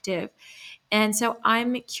effective. And so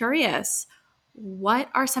I'm curious, what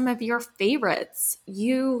are some of your favorites?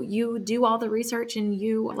 You do all the research, and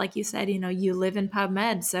you, like you said, you live in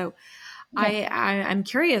PubMed. So I'm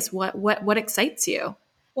curious what excites you.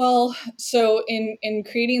 Well, so in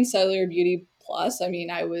creating Cellular Beauty Plus, I mean,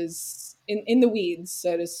 I was in the weeds,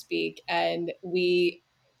 so to speak, and we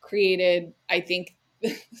created, I think,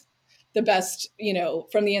 the best,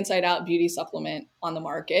 from the inside out beauty supplement on the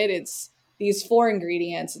market. It's these 4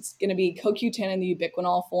 ingredients. It's going to be CoQ10 in the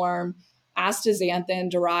ubiquinol form, astaxanthin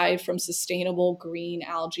derived from sustainable green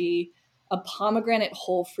algae, a pomegranate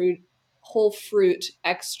whole fruit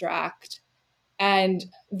extract, and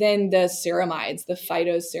then the ceramides, the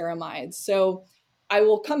phytoceramides. So I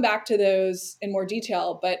will come back to those in more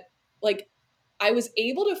detail, but like I was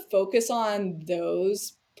able to focus on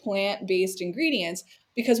those plant-based ingredients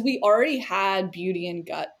because we already had Beauty and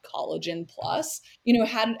Gut Collagen Plus.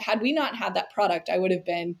 Had we not had that product, I would have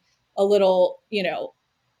been a little,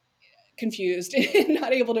 confused and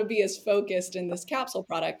not able to be as focused in this capsule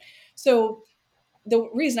product. So the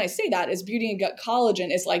reason I say that is Beauty and Gut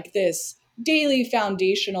Collagen is like this daily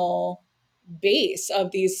foundational base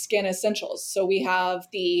of these skin essentials. So we have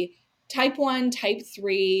the type 1, type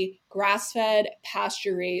 3 grass-fed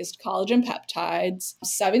pasture-raised collagen peptides,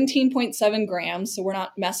 17.7 grams. So we're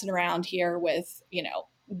not messing around here with,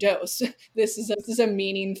 dose. This is a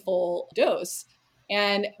meaningful dose.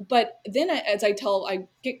 But then I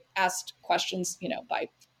get asked questions, by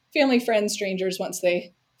family, friends, strangers once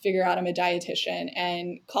they figure out I'm a dietitian.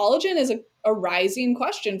 And collagen is a rising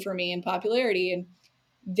question for me in popularity. And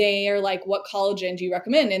they are like, what collagen do you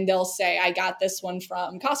recommend? And they'll say, I got this one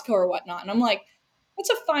from Costco or whatnot. And I'm like,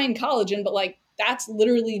 that's a fine collagen, but like, that's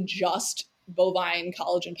literally just bovine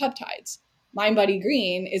collagen peptides. MindBody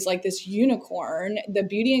Green is like this unicorn. The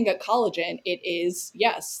Beauty and Gut collagen, it is,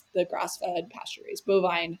 yes, the grass-fed pasture-raised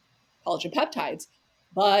bovine collagen peptides,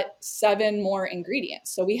 but 7 more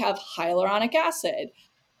ingredients. So we have hyaluronic acid,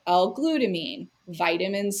 L-glutamine,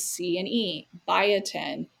 vitamins C and E,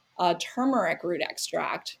 biotin, turmeric root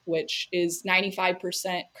extract, which is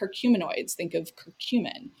 95% curcuminoids. Think of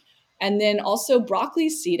curcumin. And then also broccoli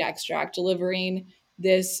seed extract, delivering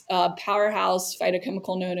this powerhouse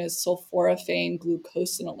phytochemical known as sulforaphane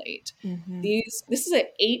glucosinolate. Mm-hmm. This is an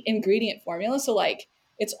 8 ingredient formula. So like,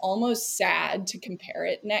 it's almost sad to compare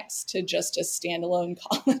it next to just a standalone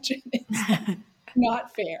collagen. It's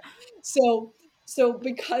not fair. So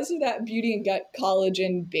because of that Beauty and Gut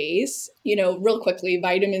collagen base, real quickly,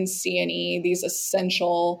 vitamin C and E, these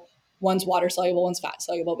essential, one's water soluble, one's fat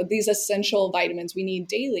soluble, but these essential vitamins we need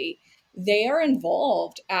daily, they are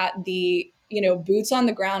involved at the, boots on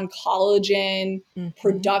the ground collagen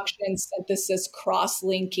production, synthesis,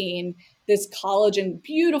 cross-linking, this collagen,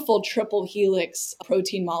 beautiful triple helix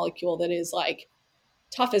protein molecule that is like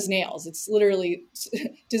tough as nails. It's literally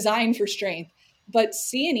designed for strength. But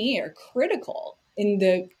C and E are critical in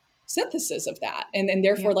the synthesis of that, and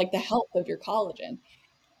therefore like the health of your collagen.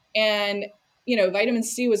 And, vitamin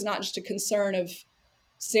C was not just a concern of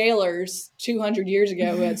sailors 200 years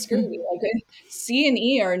ago who had scurvy. Like, C and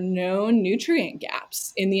E are known nutrient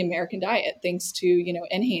gaps in the American diet, thanks to,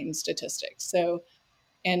 NHANES statistics. So,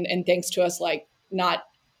 and thanks to us, like not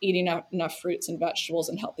eating enough fruits and vegetables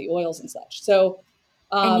and healthy oils and such. So,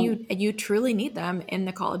 and you truly need them in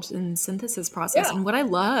the collagen synthesis process. Yeah. And what I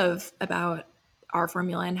love about our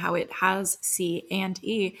formula and how it has C and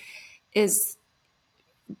E is,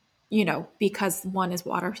 because one is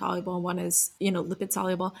water soluble and one is, lipid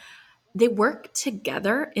soluble, they work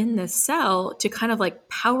together in the cell to kind of like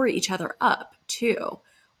power each other up too,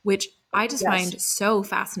 which I just find so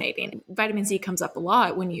fascinating. Vitamin C comes up a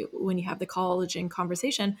lot when you have the collagen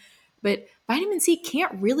conversation, but vitamin C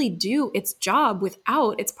can't really do its job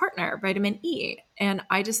without its partner, vitamin E. And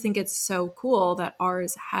I just think it's so cool that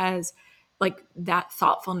ours has like that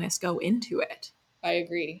thoughtfulness go into it. I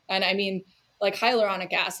agree. And I mean, like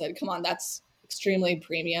hyaluronic acid, come on, that's extremely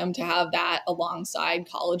premium to have that alongside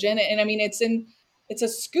collagen. And I mean, it's a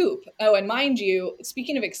scoop. Oh, and mind you,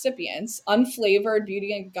 speaking of excipients, unflavored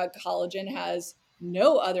Beauty and Gut collagen has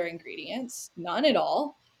no other ingredients, none at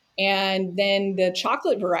all. And then the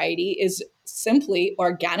chocolate variety is simply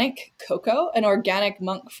organic cocoa and organic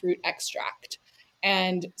monk fruit extract.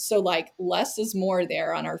 And so like less is more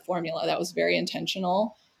there on our formula. That was very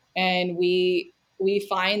intentional. And we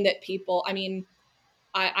find that people, I mean,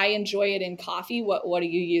 I enjoy it in coffee. What do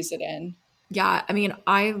you use it in? Yeah, I mean,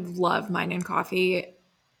 I love mine in coffee.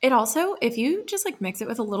 It also, if you just like mix it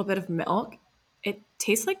with a little bit of milk, it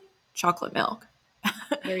tastes like chocolate milk.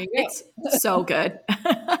 There you go. It's so good.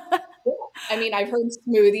 I mean, I've heard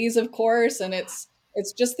smoothies, of course, and it's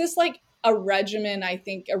just this like a regimen, I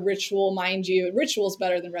think a ritual, mind you, ritual's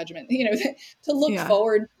better than regimen, to look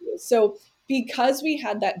forward to. So because we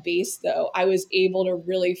had that base though, I was able to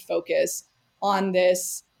really focus on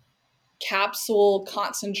this capsule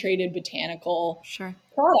concentrated botanical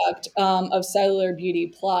product of Cellular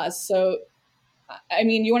Beauty Plus. So, I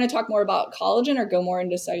mean, you want to talk more about collagen or go more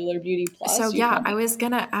into Cellular Beauty Plus? So yeah, I was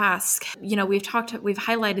going to ask, we've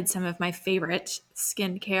highlighted some of my favorite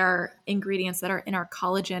skincare ingredients that are in our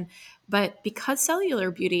collagen, but because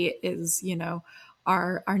Cellular Beauty is,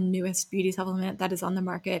 our newest beauty supplement that is on the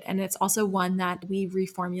market. And it's also one that we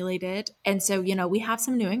reformulated. And so, we have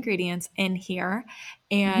some new ingredients in here.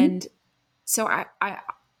 And so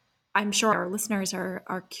I'm sure our listeners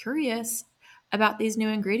are curious about these new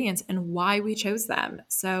ingredients and why we chose them.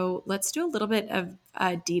 So let's do a little bit of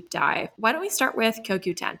a deep dive. Why don't we start with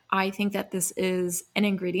CoQ10? I think that this is an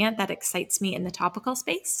ingredient that excites me in the topical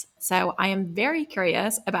space. So I am very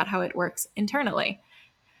curious about how it works internally.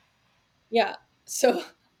 Yeah. So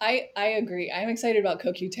I agree. I'm excited about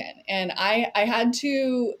CoQ10. And I had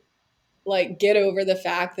to like get over the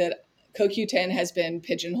fact that CoQ10 has been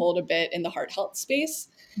pigeonholed a bit in the heart health space,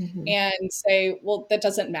 Mm-hmm. and say, well, that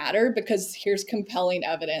doesn't matter because here's compelling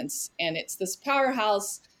evidence. And it's this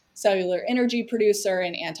powerhouse cellular energy producer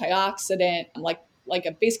and antioxidant,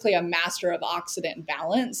 basically a master of oxidant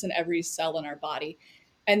balance in every cell in our body.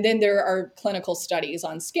 And then there are clinical studies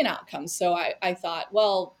on skin outcomes. So I thought,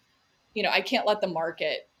 well, I can't let the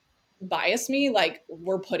market bias me. Like,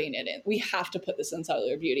 we're putting it in. We have to put this in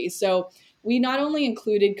Cellular Beauty. So we not only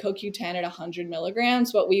included CoQ10 at 100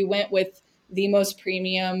 milligrams, but we went with the most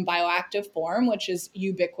premium bioactive form, which is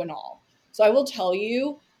ubiquinol. So I will tell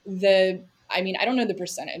you I don't know the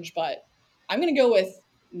percentage, but I'm going to go with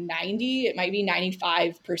 90, it might be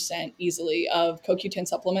 95% easily of CoQ10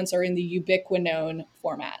 supplements are in the ubiquinone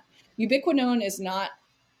format. Ubiquinone is not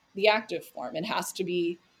the active form.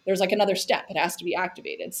 There's like another step. It has to be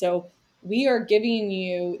activated. So we are giving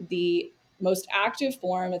you the most active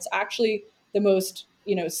form. It's actually the most,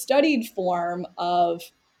 studied form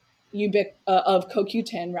of of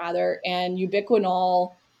CoQ10 rather. And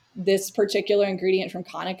ubiquinol, this particular ingredient from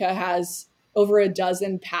Konica, has over a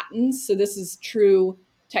dozen patents. So this is true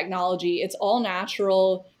technology. It's all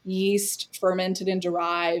natural, yeast fermented and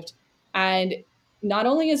derived. And not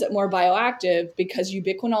only is it more bioactive, because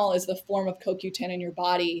ubiquinol is the form of CoQ10 in your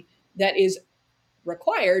body that is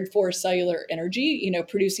required for cellular energy,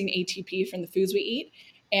 producing ATP from the foods we eat.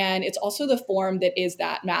 And it's also the form that is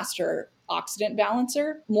that master oxidant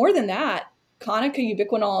balancer. More than that, Konica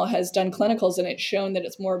ubiquinol has done clinicals and it's shown that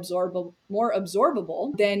it's more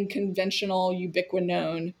absorbable than conventional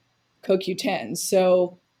ubiquinone CoQ10.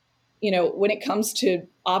 So, when it comes to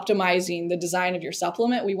optimizing the design of your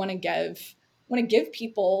supplement, we want to give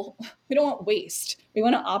people, we don't want waste. We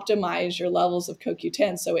want to optimize your levels of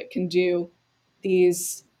CoQ10 so it can do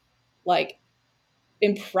these like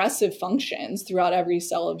impressive functions throughout every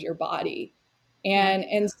cell of your body.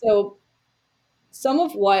 And so some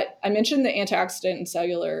of what I mentioned, the antioxidant and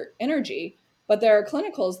cellular energy, but there are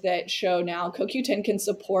clinicals that show now CoQ10 can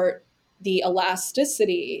support the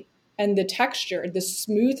elasticity and the texture, the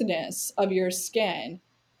smoothness of your skin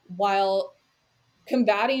while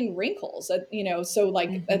combating wrinkles. So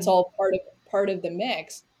that's all part of the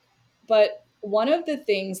mix. But one of the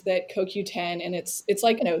things that CoQ10, and it's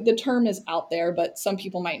like, the term is out there, but some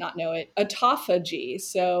people might not know it, autophagy.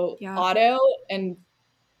 So auto and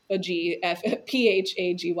phagy,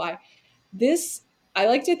 Phagy. This, I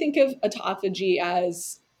like to think of autophagy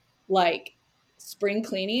as like spring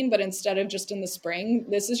cleaning, but instead of just in the spring,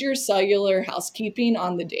 this is your cellular housekeeping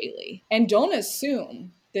on the daily. And don't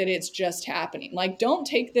assume that it's just happening. Like, don't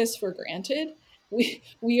take this for granted.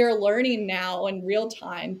 We are learning now in real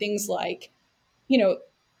time things like,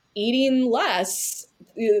 eating less,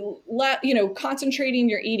 concentrating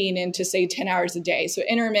your eating into, say, 10 hours a day. So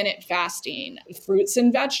intermittent fasting, fruits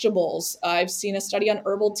and vegetables. I've seen a study on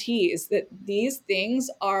herbal teas that these things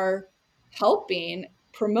are helping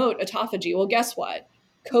promote autophagy. Well, guess what?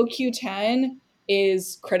 CoQ10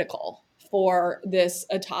 is critical for this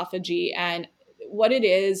autophagy. And what it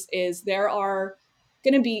is there are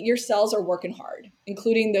going to be, your cells are working hard,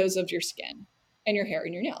 including those of your skin and your hair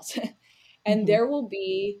and your nails. And there will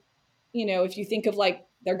be, if you think of like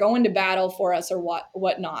they're going to battle for us or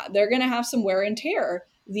whatnot, they're going to have some wear and tear.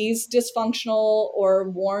 These dysfunctional or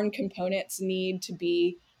worn components need to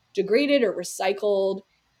be degraded or recycled,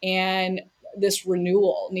 and this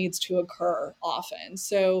renewal needs to occur often.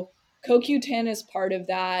 So CoQ10 is part of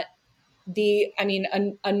that.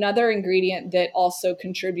 Another ingredient that also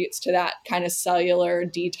contributes to that kind of cellular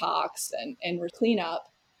detox and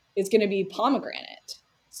cleanup is going to be pomegranate.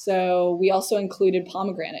 So we also included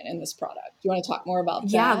pomegranate in this product. Do you want to talk more about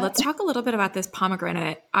that? Yeah, let's talk a little bit about this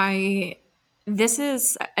pomegranate. This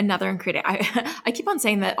is another ingredient. I keep on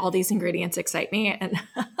saying that all these ingredients excite me, and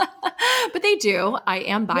but they do. I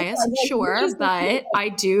am biased, sure, but I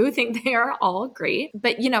do think they are all great.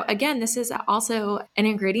 But again, this is also an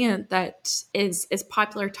ingredient that is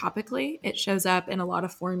popular topically. It shows up in a lot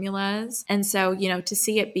of formulas, and so to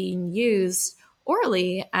see it being used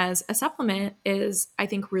orally as a supplement is, I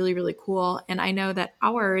think, really, really cool. And I know that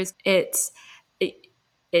ours, it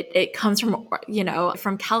comes from,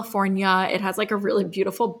 from California. It has like a really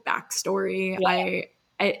beautiful backstory. Yeah.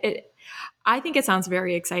 I think it sounds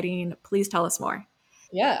very exciting. Please tell us more.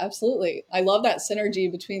 Yeah, absolutely. I love that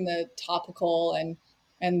synergy between the topical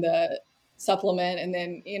and the supplement. And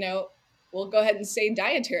then, we'll go ahead and say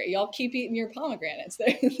dietary. Y'all keep eating your pomegranates.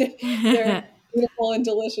 They're beautiful and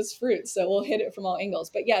delicious fruits. So we'll hit it from all angles.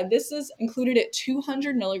 But yeah, this is included at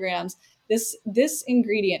 200 milligrams. This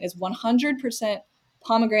ingredient is 100%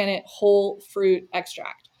 pomegranate whole fruit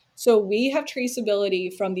extract. So we have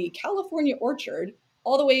traceability from the California orchard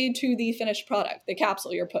all the way to the finished product, the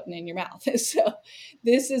capsule you're putting in your mouth. So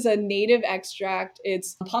this is a native extract.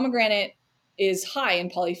 It's pomegranate is high in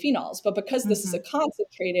polyphenols, but because this is a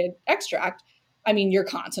concentrated extract, I mean, you're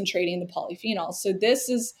concentrating the polyphenols. So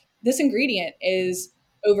this ingredient is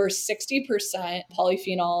over 60%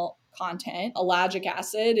 polyphenol content. Ellagic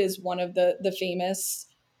acid is one of the famous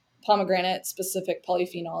pomegranate specific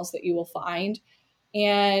polyphenols that you will find.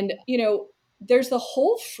 And, there's the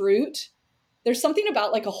whole fruit. There's something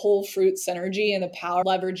about like a whole fruit synergy and the power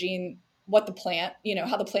leveraging what the plant,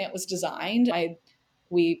 how the plant was designed.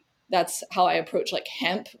 That's how I approach like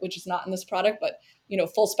hemp, which is not in this product, but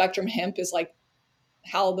full spectrum hemp is like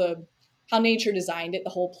how nature designed it,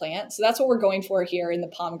 the whole plant. So that's what we're going for here in the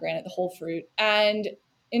pomegranate, the whole fruit. And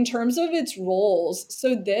in terms of its roles,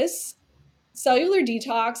 so this cellular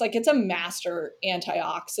detox, like it's a master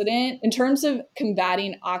antioxidant in terms of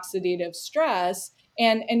combating oxidative stress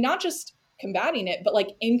and not just combating it, but like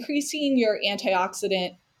increasing your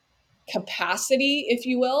antioxidant capacity, if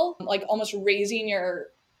you will, like almost raising your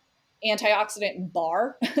antioxidant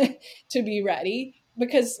bar to be ready.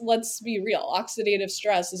 Because let's be real, oxidative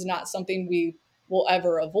stress is not something we will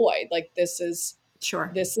ever avoid. Like this is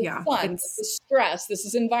fun, this is stress, this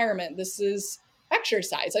is environment, this is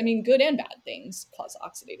exercise. I mean, good and bad things cause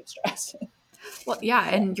oxidative stress. Well, yeah.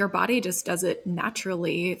 And your body just does it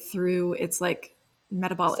naturally through its like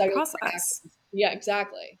metabolic process. Yeah,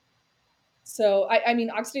 exactly. So, I mean,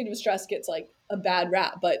 oxidative stress gets like a bad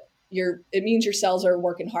rap, but it means your cells are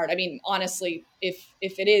working hard. I mean, honestly, if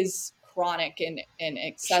it is chronic and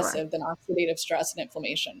excessive, then oxidative stress and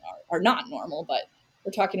inflammation are not normal, but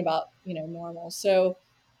we're talking about, normal. So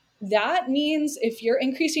that means if you're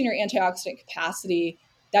increasing your antioxidant capacity,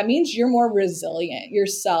 that means you're more resilient. Your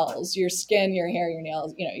cells, your skin, your hair, your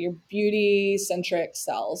nails, your beauty centric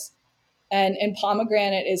cells. And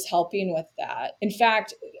pomegranate is helping with that. In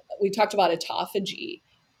fact, we talked about autophagy.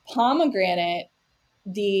 Pomegranate,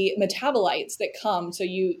 the metabolites that come, so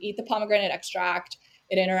you eat the pomegranate extract,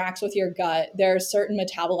 it interacts with your gut. There are certain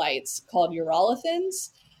metabolites called urolithins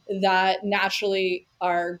that naturally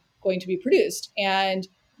are going to be produced. And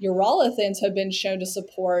urolithins have been shown to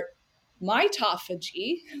support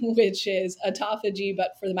mitophagy, which is autophagy,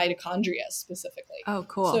 but for the mitochondria specifically. Oh,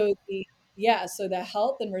 cool. So the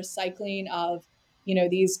health and recycling of,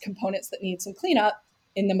 these components that need some cleanup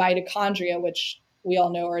in the mitochondria, which we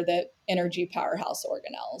all know are the energy powerhouse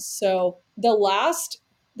organelles. So the last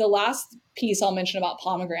piece I'll mention about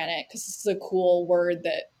pomegranate, because this is a cool word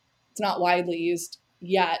that it's not widely used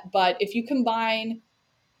yet, but if you combine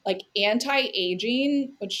like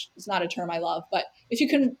anti-aging, which is not a term I love, but if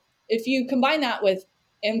you combine that with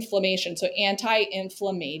inflammation, so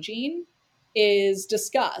anti-inflammaging is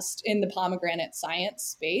discussed in the pomegranate science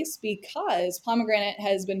space because pomegranate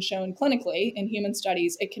has been shown clinically in human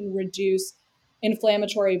studies, it can reduce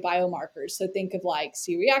inflammatory biomarkers. So think of like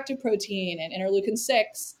C-reactive protein and interleukin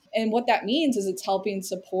 6. And what that means is it's helping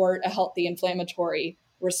support a healthy inflammatory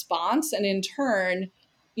response. And in turn,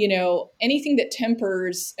 anything that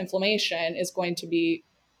tempers inflammation is going to be,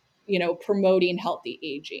 promoting healthy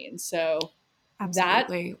aging. So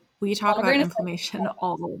absolutely. We talk about inflammation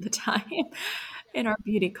all the time in our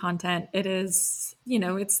beauty content. It is,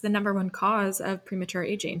 it's the number one cause of premature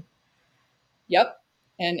aging. Yep.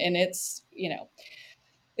 And it's,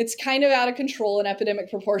 it's kind of out of control in epidemic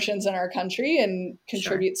proportions in our country and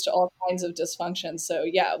contributes to all kinds of dysfunction. So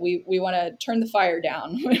yeah, we want to turn the fire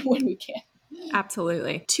down when we can.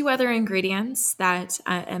 Absolutely. Two other ingredients that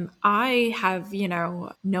I have,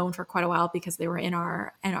 known for quite a while because they were in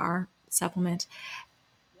our supplement.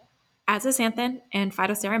 Azaxanthin and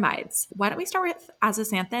phytoceramides. Why don't we start with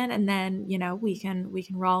azaxanthin and then, we can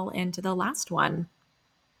roll into the last one.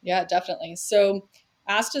 Yeah, definitely. So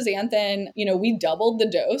astaxanthin, we doubled the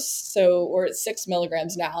dose. So we're at 6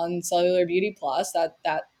 milligrams now in Cellular Beauty Plus.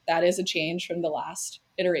 That is a change from the last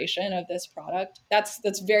iteration of this product.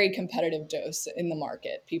 That's very competitive dose in the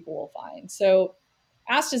market, people will find. So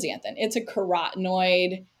astaxanthin, it's a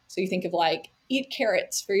carotenoid. So you think of like eat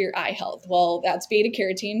carrots for your eye health. Well, that's beta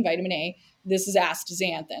carotene, vitamin A. This is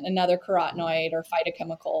astaxanthin, another carotenoid or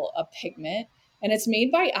phytochemical, a pigment. And it's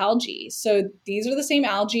made by algae. So these are the same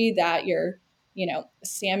algae that your,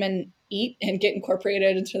 salmon eat and get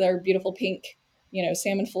incorporated into their beautiful pink,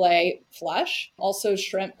 salmon fillet flesh. Also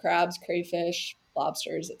shrimp, crabs, crayfish,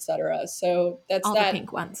 lobsters, etc. So that's all the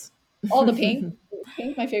pink ones. All the pink.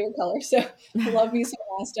 Pink, my favorite color. So I love me some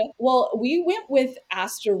Asta. Well, we went with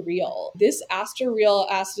Astareal. This Astareal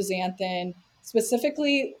astaxanthin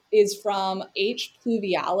specifically is from H.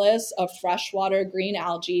 pluvialis, a freshwater green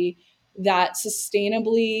algae that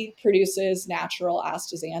sustainably produces natural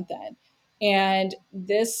astaxanthin. And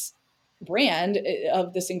this brand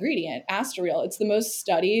of this ingredient, Astaril, it's the most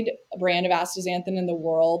studied brand of astaxanthin in the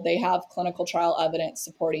world. They have clinical trial evidence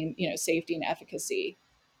supporting, safety and efficacy.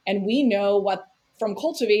 And we know what, from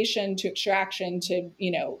cultivation to extraction to,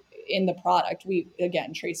 in the product,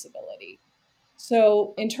 again, traceability.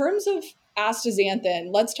 So in terms of astaxanthin,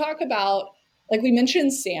 let's talk about, like we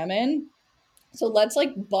mentioned, salmon. So let's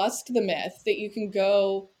bust the myth that you can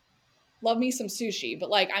go love me some sushi,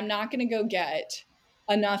 but I'm not going to go get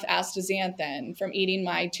enough astaxanthin from eating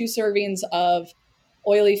my 2 servings of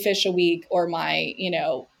oily fish a week or my,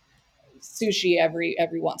 sushi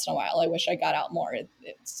every once in a while. I wish I got out more.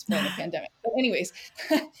 It's during the pandemic. But anyways,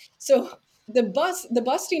 so the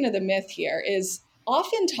busting of the myth here is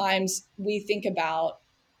oftentimes we think about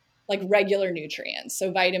regular nutrients,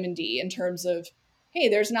 so vitamin D, in terms of, hey,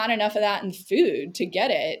 there's not enough of that in food to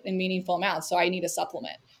get it in meaningful amounts, so I need a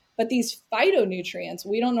supplement. But these phytonutrients,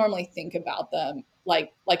 we don't normally think about them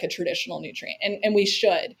like a traditional nutrient, and we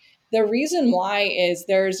should. The reason why is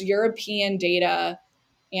there's European data,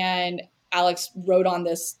 and Alex wrote on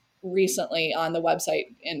this recently on the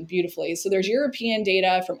website and beautifully. So there's European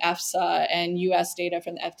data from EFSA and US data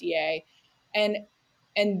from the FDA, and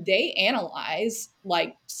they analyze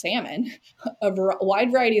salmon, a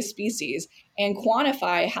wide variety of species, and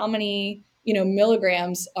quantify how many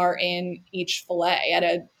milligrams are in each fillet at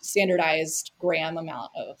a standardized gram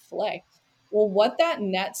amount of fillet. Well, what that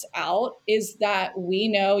nets out is that we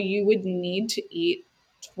know you would need to eat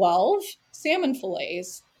 12 salmon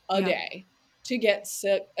fillets a day to get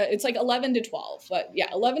sick. It's 11 to 12, but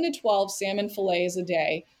 11 to 12 salmon fillets a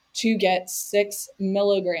day to get 6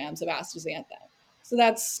 milligrams of astaxanthin. So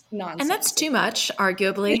that's nonsense. And that's too much,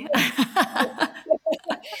 arguably.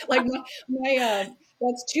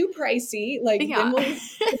 That's too pricey.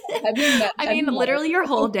 I mean, literally your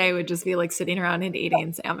whole day would just be sitting around and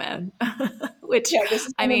eating salmon, which,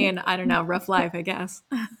 I don't know, rough life, I guess.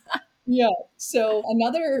 Yeah. So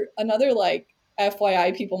another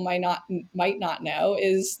FYI people might not know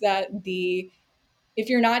is that if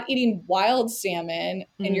you're not eating wild salmon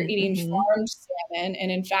and you're eating farmed salmon, and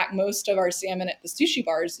in fact, most of our salmon at the sushi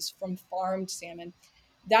bars is from farmed salmon,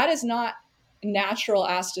 that is not natural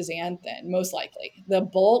astaxanthin, most likely. The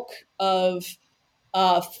bulk of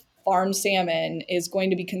farmed salmon is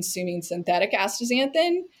going to be consuming synthetic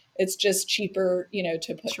astaxanthin. It's just cheaper,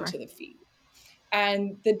 to put into the feed.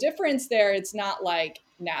 And the difference there, it's not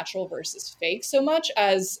natural versus fake so much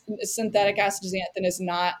as synthetic astaxanthin is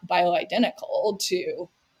not bioidentical to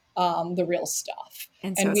the real stuff.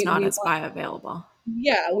 And so it's not as bioavailable.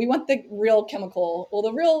 Yeah, we want the real chemical. Well,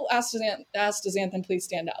 the real astaxanthin, please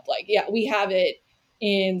stand up. We have it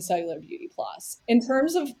in Cellular Beauty Plus. In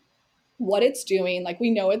terms of what it's doing,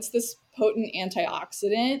 we know it's this potent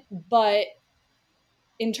antioxidant, but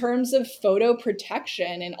in terms of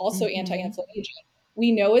photoprotection and also anti-inflammation,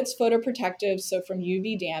 we know it's photoprotective, so from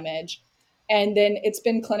UV damage. And then it's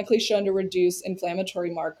been clinically shown to reduce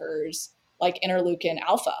inflammatory markers like interleukin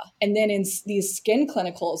alpha. And then in these skin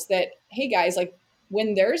clinicals that, hey guys,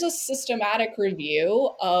 when there's a systematic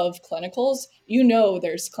review of clinicals,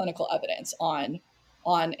 there's clinical evidence on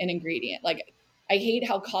an ingredient. I hate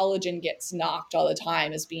how collagen gets knocked all the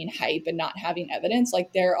time as being hype and not having evidence.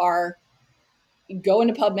 Go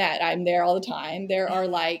into PubMed. I'm there all the time. There are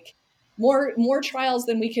more trials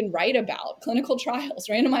than we can write about, clinical trials,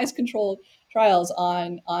 randomized controlled trials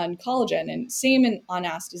on collagen, and same on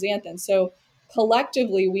astaxanthin. So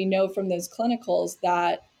collectively, we know from those clinicals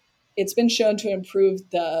that it's been shown to improve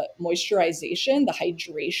the moisturization, the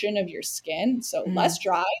hydration of your skin. So less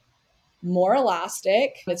dry, more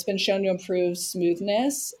elastic. It's been shown to improve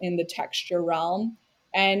smoothness in the texture realm.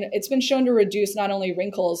 And it's been shown to reduce not only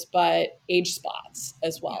wrinkles, but age spots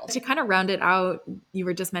as well. To kind of round it out, you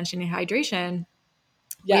were just mentioning hydration.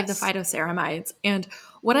 Yes. We have the phytoceramides. And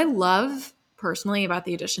what I love personally about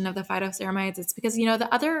the addition of the phytoceramides, it's because,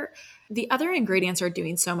 the other ingredients are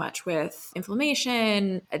doing so much with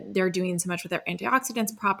inflammation. They're doing so much with their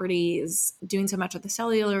antioxidants properties, doing so much at the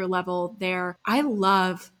cellular level there. I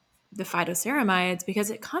love the phytoceramides because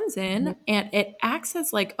it comes in and it acts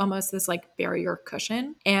as almost this barrier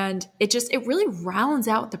cushion, and it really rounds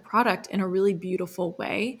out the product in a really beautiful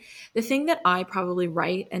way. The thing that I probably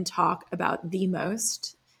write and talk about the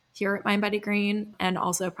most here at Mind Body Green, and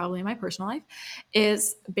also probably in my personal life,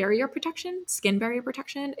 is barrier protection, skin barrier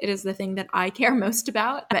protection. It is the thing that I care most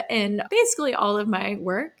about in basically all of my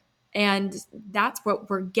work. And that's what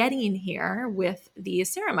we're getting here with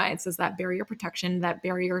these ceramides, is that barrier protection, that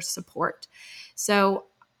barrier support. So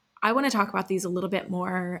I want to talk about these a little bit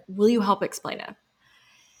more. Will you help explain it?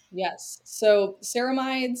 Yes. So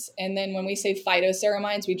ceramides, and then when we say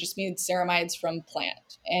phytoceramides, we just mean ceramides from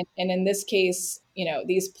plant. And in this case,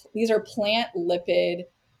 these are plant lipid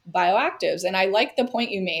bioactives. And I like the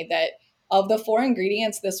point you made that of the four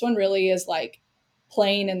ingredients, this one really is like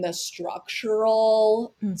playing in the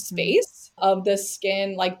structural space of the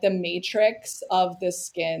skin, like the matrix of the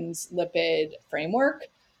skin's lipid framework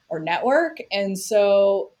or network. And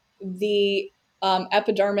so the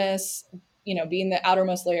epidermis, being the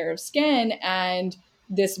outermost layer of skin, and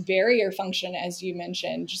this barrier function, as you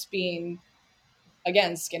mentioned, just being,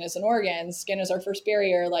 again, skin is an organ, skin is our first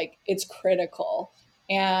barrier, like it's critical.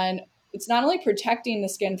 And it's not only protecting the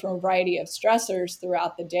skin from a variety of stressors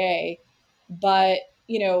throughout the day, but,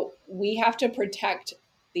 we have to protect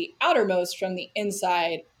the outermost from the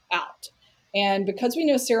inside out. And because we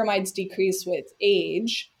know ceramides decrease with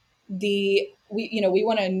age, we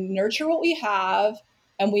want to nurture what we have,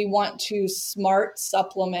 and we want to smart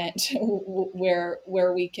supplement where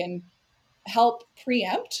we can help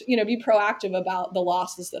preempt, be proactive about the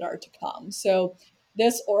losses that are to come. So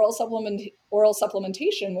this oral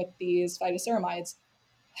supplementation with these phytoceramides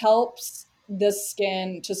helps the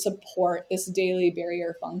skin to support this daily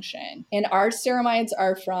barrier function. And our ceramides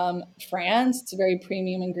are from France. It's a very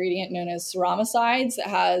premium ingredient known as ceramicides that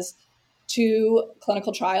has 2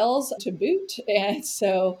 clinical trials to boot. And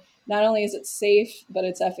so not only is it safe, but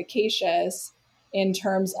it's efficacious in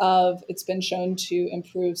terms of it's been shown to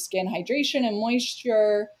improve skin hydration and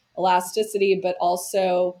moisture, elasticity, but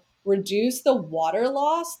also reduce the water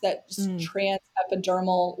loss, that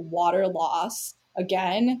transepidermal water loss,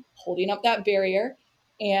 again, holding up that barrier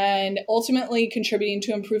and ultimately contributing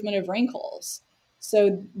to improvement of wrinkles.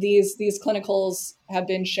 So these clinicals have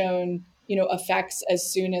been shown, effects as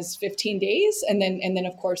soon as 15 days and then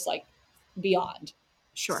of course like beyond.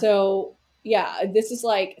 Sure. So yeah, this is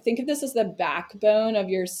like, think of this as the backbone of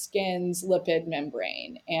your skin's lipid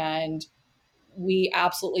membrane. And we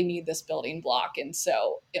absolutely need this building block. And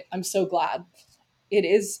so I'm so glad it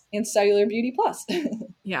is in Cellular Beauty Plus.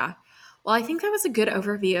 Yeah. Well, I think that was a good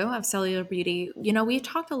overview of Cellular Beauty. We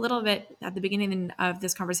talked a little bit at the beginning of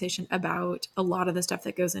this conversation about a lot of the stuff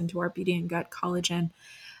that goes into our beauty and gut collagen.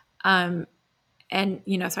 And,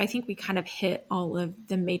 so I think we kind of hit all of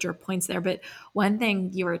the major points there. But one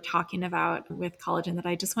thing you were talking about with collagen that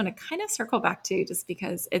I just want to kind of circle back to, just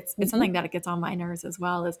because it's something that it gets on my nerves as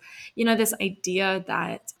well, is, this idea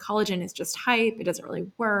that collagen is just hype. It doesn't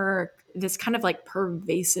really work. This kind of like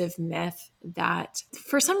pervasive myth that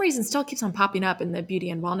for some reason still keeps on popping up in the beauty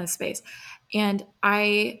and wellness space. And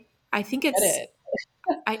I think it's,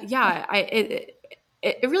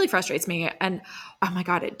 it really frustrates me. And oh my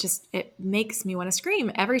God, it makes me want to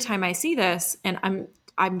scream every time I see this. And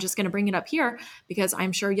I'm just going to bring it up here because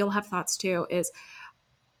I'm sure you'll have thoughts too, is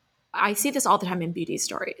I see this all the time in beauty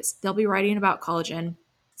stories. They'll be writing about collagen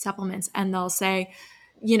supplements and they'll say,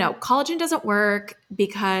 collagen doesn't work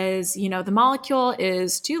because, the molecule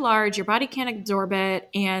is too large, your body can't absorb it.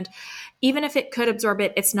 And even if it could absorb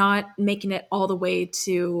it, it's not making it all the way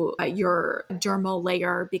to your dermal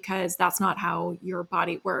layer because that's not how your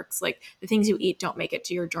body works. Like the things you eat don't make it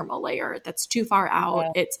to your dermal layer. That's too far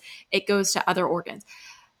out. Yeah. It goes to other organs.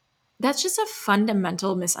 That's just a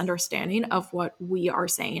fundamental misunderstanding of what we are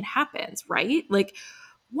saying happens, right? Like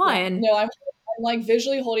one. No, I'm like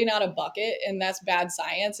visually holding out a bucket and that's bad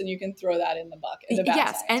science and you can throw that in the bucket.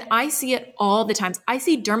 Yes. And I see it all the time. I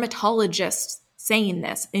see dermatologists saying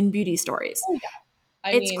this in beauty stories. Oh,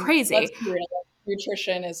 yeah. It's crazy. Let's be real.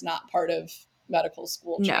 Nutrition is not part of medical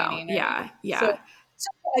school training. No. Yeah. So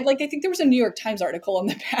I think there was a New York Times article in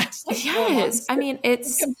the past. Yes. I mean, it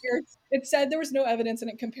said there was no evidence and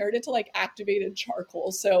it compared it to like activated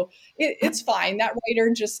charcoal. So it's fine. That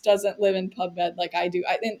writer just doesn't live in PubMed like I do.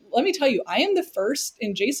 And let me tell you, I am the first,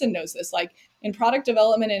 and Jason knows this, like in product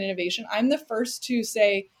development and innovation, I'm the first to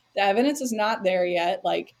say the evidence is not there yet.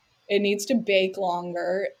 Like it needs to bake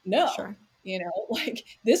longer. No. Sure.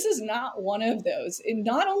 This is not one of those. And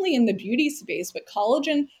not only in the beauty space, but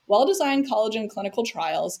collagen, well-designed collagen clinical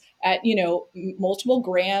trials at, multiple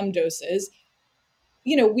gram doses.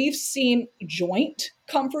 We've seen joint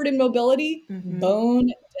comfort and mobility, bone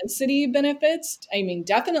density benefits. I mean,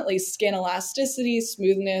 definitely skin elasticity,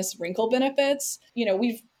 smoothness, wrinkle benefits.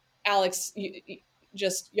 Alex,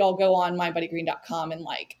 y'all go on mindbodygreen.com and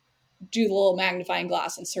do the little magnifying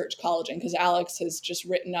glass and search collagen because Alex has just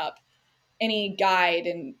written up any guide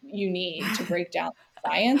and you need to break down the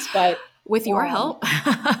science, but with your help.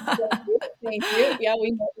 Thank you. Yeah,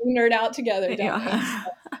 we nerd out together, don't we?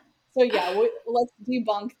 So yeah, let's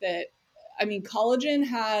debunk that. I mean, collagen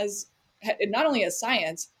has not only a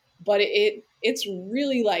science, but it's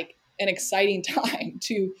really an exciting time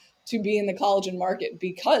to be in the collagen market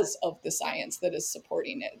because of the science that is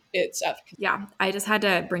supporting its efficacy. Yeah, I just had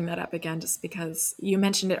to bring that up again just because you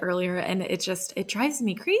mentioned it earlier, and it drives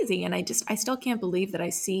me crazy. And I still can't believe that I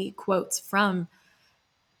see quotes from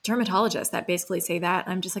dermatologists that basically say that.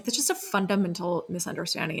 I'm just like, that's just a fundamental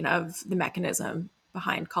misunderstanding of the mechanism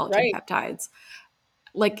behind collagen Right. peptides.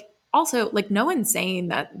 Like, also, like, no one's saying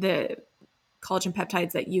that the collagen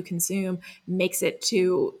peptides that you consume makes it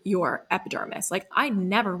to your epidermis. Like, I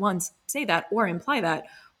never once say that or imply that.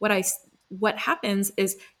 What happens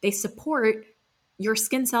is they support your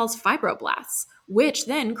skin cells fibroblasts, which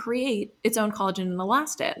then create its own collagen and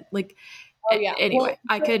elastin. Like, Oh yeah. anyway,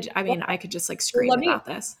 Well, I could just like well, scream about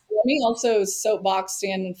this. let me also soapbox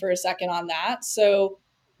stand for a second on that. So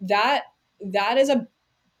that is a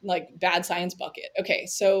like bad science bucket. Okay,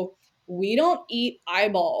 so we don't eat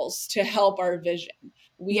eyeballs to help our vision.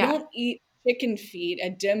 We Yeah. don't eat chicken feet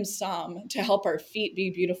at dim sum to help our feet be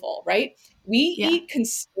beautiful, right? We Yeah. eat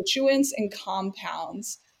constituents and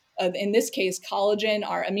compounds. In this case, collagen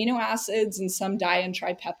are amino acids and some di and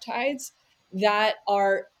tripeptides that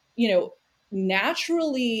are,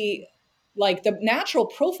 naturally, like the natural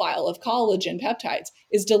profile of collagen peptides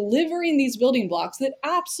is delivering these building blocks that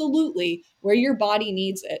absolutely where your body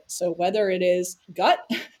needs it. So whether it is gut,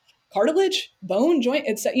 cartilage, bone, joint,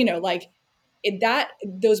 it's like that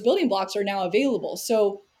those building blocks are now available.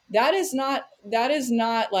 So that is not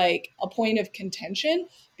like a point of contention,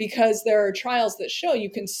 because there are trials that show you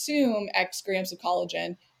consume X grams of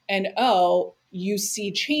collagen and you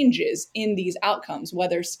see changes in these outcomes,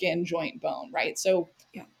 whether skin, joint, bone, right? So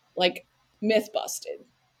Yeah. like myth busted.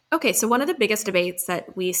 Okay, so one of the biggest debates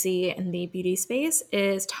that we see in the beauty space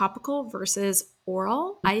is topical versus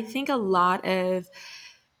oral. I think a lot of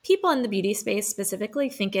people in the beauty space specifically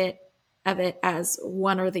of it as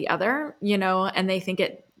one or the other, and they think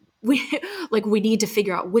we we need to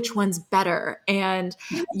figure out which one's better, and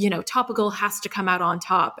topical has to come out on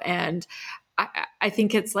top. And I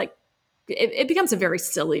think it's like it becomes a very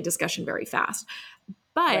silly discussion very fast.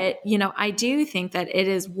 But Right. I do think that it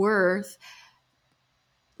is worth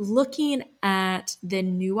looking at the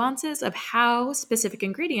nuances of how specific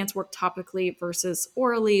ingredients work topically versus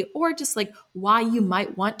orally, or just like why you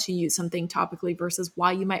might want to use something topically versus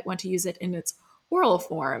why you might want to use it in its oral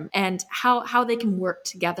form, and how they can work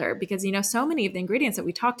together. Because so many of the ingredients that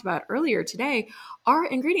we talked about earlier today are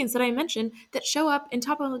ingredients that I mentioned that show up in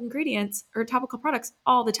topical ingredients or topical products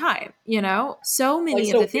all the time. So Like, many of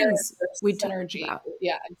so the where things we talked synergy. about.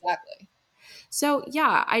 Yeah, exactly. So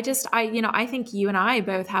yeah, I think you and I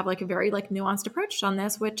both have like a very like nuanced approach on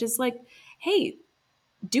this, which is like, hey,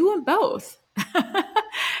 do them both.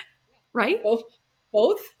 Right? Both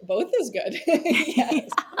is good. Yes.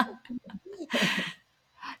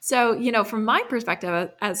 So, from my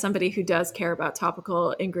perspective as somebody who does care about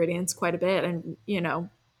topical ingredients quite a bit, and,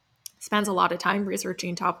 spends a lot of time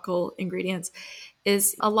researching topical ingredients,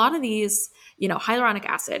 is a lot of these, hyaluronic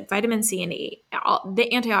acid, vitamin C and E, the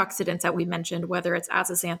antioxidants that we mentioned, whether it's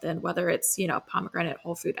astaxanthin, whether it's, pomegranate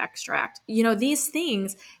whole food extract, these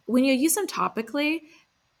things, when you use them topically,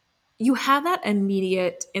 you have that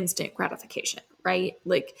immediate instant gratification, right?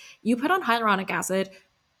 Like, you put on hyaluronic acid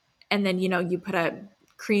and then, you put a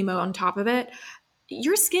cream on top of it,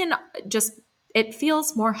 your skin just, it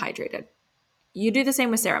feels more hydrated. You do the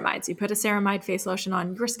same with ceramides. You put a ceramide face lotion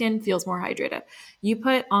on, your skin feels more hydrated. You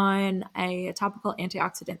put on a topical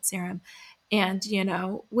antioxidant serum, and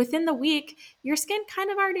within the week, your skin kind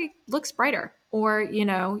of already looks brighter, or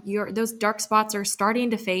your those dark spots are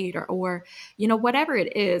starting to fade, or whatever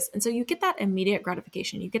it is. And so you get that immediate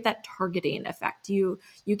gratification. You get that targeting effect. You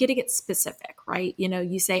get to get specific, right?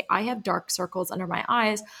 You say, I have dark circles under my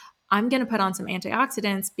eyes. I'm going to put on some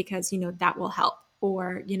antioxidants because that will help.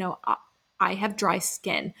 Or I have dry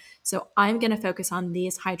skin, so I'm going to focus on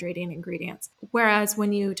these hydrating ingredients. Whereas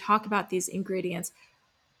when you talk about these ingredients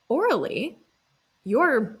orally,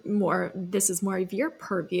 this is more of your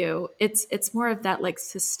purview. It's more of that like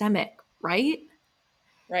systemic, right?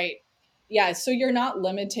 Right. Yeah. So you're not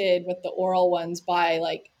limited with the oral ones by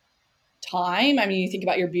like time. I mean, you think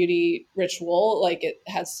about your beauty ritual, like it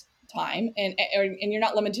has time, and you're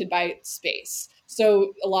not limited by space.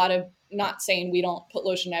 So a lot of, not saying we don't put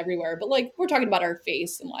lotion everywhere, but like we're talking about our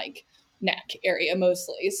face and like neck area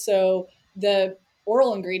mostly. So the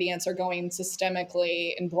oral ingredients are going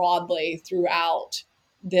systemically and broadly throughout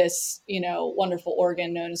this, wonderful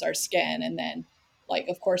organ known as our skin. And then like,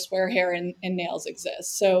 of course, where hair and nails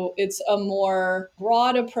exist. So it's a more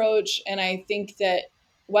broad approach. And I think that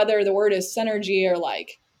whether the word is synergy or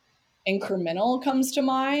like incremental comes to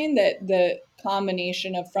mind, that the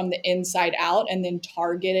combination of from the inside out and then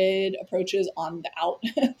targeted approaches on the out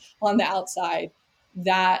on the outside,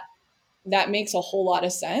 that makes a whole lot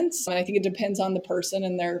of sense. And I think it depends on the person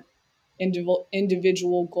and their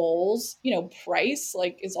individual goals. Price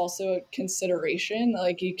is also a consideration.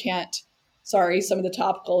 You can't, sorry, some of the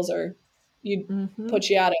topicals are, you put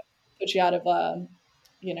you out of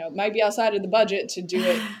might be outside of the budget to do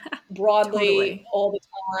it broadly Totally. all the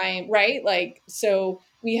time, right? So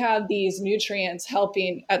we have these nutrients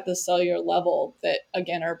helping at the cellular level that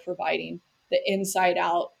again are providing the inside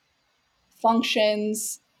out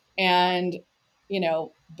functions and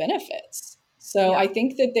benefits. So I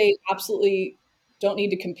think that they absolutely don't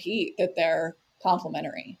need to compete, that they're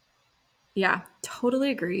complementary. Yeah,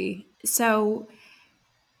 totally agree. So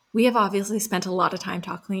we have obviously spent a lot of time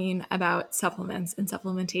talking about supplements and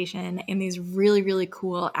supplementation and these really, really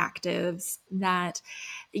cool actives that,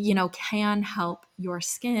 can help your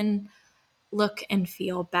skin look and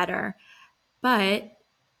feel better. But,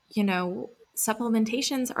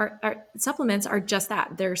 supplements are just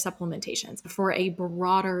that. They're supplementations for a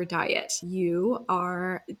broader diet.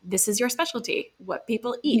 This is your specialty, what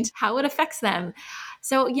people eat, how it affects them.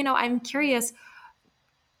 So, I'm curious,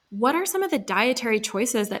 what are some of the dietary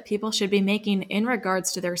choices that people should be making in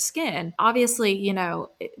regards to their skin? Obviously,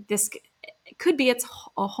 this could be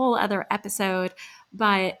a whole other episode,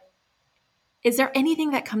 but is there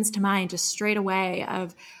anything that comes to mind just straight away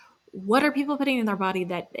of what are people putting in their body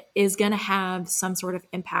that is going to have some sort of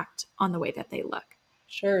impact on the way that they look?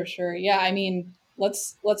 Sure. Yeah. I mean,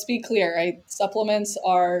 let's be clear, right? Supplements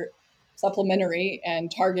are supplementary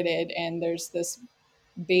and targeted, and there's this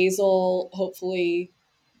basal, hopefully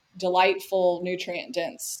delightful, nutrient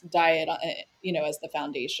dense diet, as the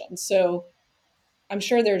foundation. So I'm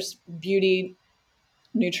sure there's beauty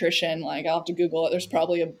nutrition. I'll have to Google it. There's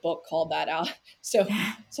probably a book called that out. So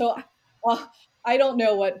I don't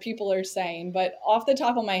know what people are saying, but off the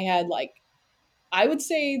top of my head, I would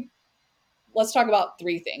say, let's talk about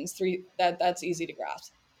three things. That's easy to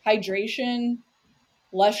grasp: hydration,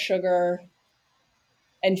 less sugar,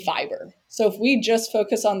 and fiber. So if we just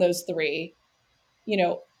focus on those three,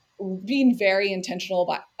 being very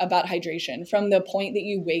intentional about hydration from the point that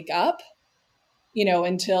you wake up,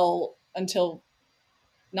 until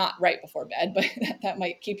not right before bed, but that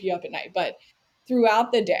might keep you up at night, but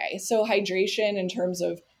throughout the day. So hydration in terms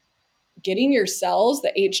of getting your cells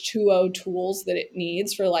the H2O tools that it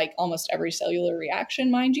needs for almost every cellular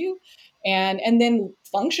reaction, mind you. And then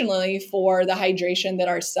functionally for the hydration that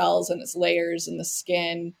our cells and its layers and the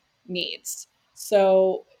skin needs.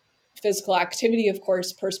 So physical activity, of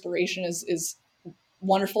course, perspiration is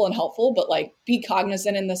wonderful and helpful, but be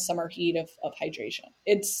cognizant in the summer heat of hydration.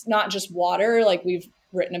 It's not just water. We've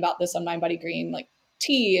written about this on Mind Body Green,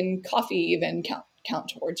 tea and coffee even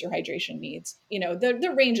count towards your hydration needs.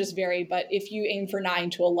 The ranges vary, but if you aim for 9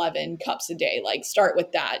 to 11 cups a day, start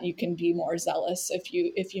with that. You can be more zealous if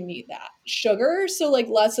you need that. Sugar, so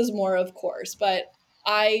less is more, of course, but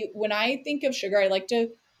when I think of sugar, I like to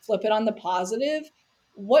flip it on the positive.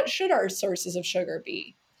 What should our sources of sugar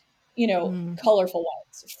be? Colorful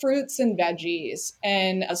ones, fruits and veggies,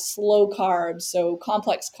 and a slow carbs, so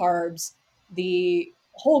complex carbs, the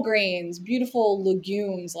whole grains, beautiful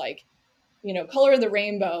legumes, color of the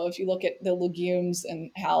rainbow. If you look at the legumes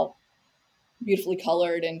and how beautifully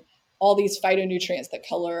colored, and all these phytonutrients that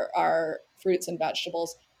color our fruits and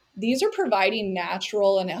vegetables, these are providing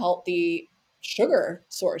natural and healthy sugar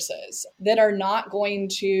sources that are not going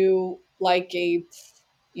to, a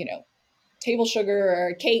table sugar or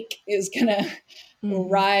a cake is going to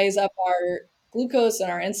rise up our glucose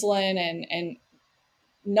and our insulin and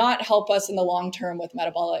not help us in the long term with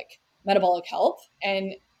metabolic health.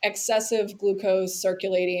 And excessive glucose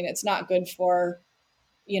circulating, it's not good for,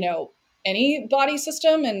 any body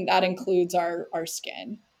system, and that includes our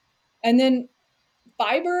skin. And then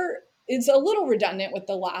fiber is a little redundant with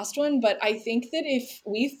the last one, but I think that if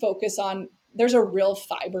we focus on, there's a real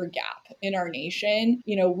fiber gap in our nation.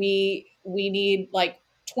 We need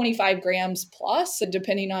 25 grams plus,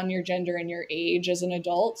 depending on your gender and your age as an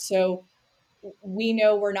adult. So we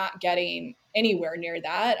know we're not getting anywhere near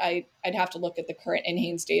that. I'd have to look at the current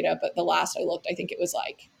NHANES data, but the last I looked, I think it was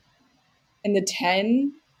in the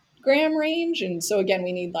 10 gram range. And so again,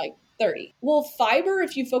 we need 30. Well, fiber,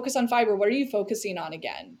 if you focus on fiber, what are you focusing on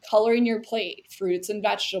again? Coloring your plate, fruits and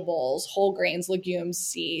vegetables, whole grains, legumes,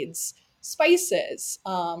 seeds, spices,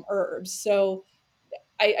 herbs. So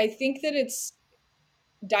I think that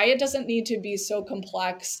diet doesn't need to be so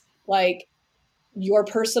complex. Your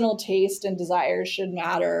personal taste and desires should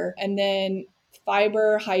matter. And then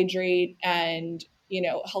fiber, hydrate, and,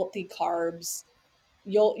 healthy carbs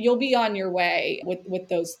you'll be on your way with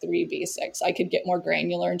those three basics. I could get more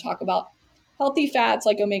granular and talk about healthy fats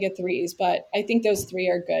like omega-3s, but I think those three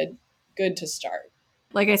are good to start.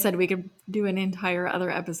 Like I said, we could do an entire other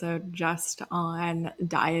episode just on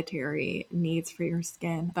dietary needs for your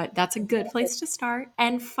skin, but that's a good place to start.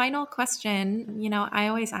 And final question, I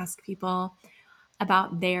always ask people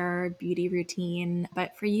about their beauty routine,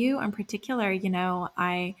 but for you in particular,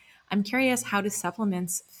 I'm curious, how do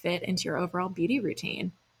supplements fit into your overall beauty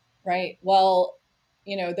routine? Right. Well,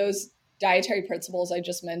 those dietary principles I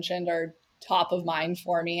just mentioned are top of mind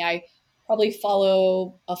for me. I probably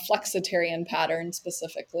follow a flexitarian pattern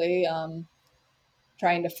specifically,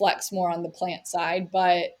 trying to flex more on the plant side.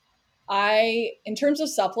 But in terms of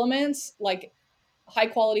supplements, like high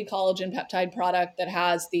quality collagen peptide product that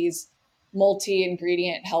has these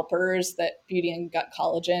multi-ingredient helpers that Beauty and Gut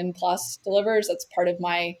Collagen Plus delivers, that's part of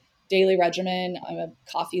my daily regimen. I'm a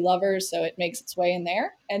coffee lover, so it makes its way in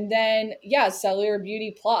there. And then, Cellular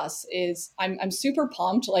Beauty Plus I'm super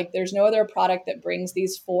pumped. Like, there's no other product that brings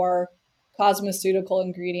these four cosmeceutical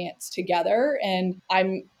ingredients together, and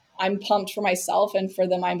I'm pumped for myself and for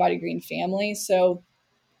the Mind Body Green family. So,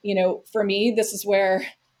 for me, this is where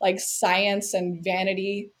like science and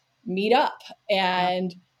vanity meet up,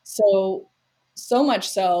 and so much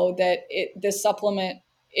so that this supplement,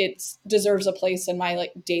 it deserves a place in my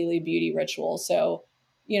like daily beauty ritual. So,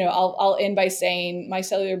 I'll end by saying my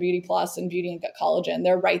Cellular Beauty Plus and Beauty and Gut Collagen,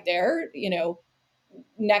 they're right there,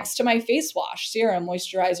 next to my face wash, serum,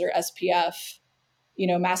 moisturizer, SPF,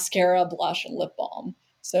 mascara, blush, and lip balm.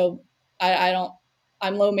 So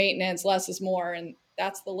I'm low maintenance, less is more. And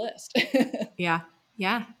that's the list. Yeah.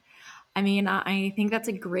 Yeah. I mean, I think that's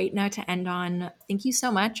a great note to end on. Thank you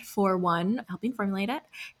so much for, one, helping formulate it,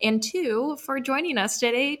 and two, for joining us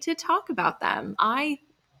today to talk about them. I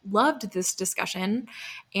loved this discussion,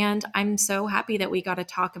 and I'm so happy that we got to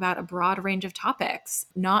talk about a broad range of topics,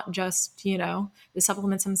 not just, the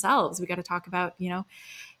supplements themselves. We got to talk about,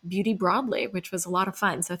 beauty broadly, which was a lot of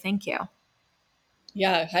fun. So thank you.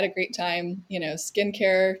 Yeah, had a great time.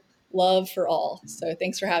 Skincare, love for all. So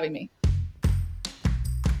thanks for having me.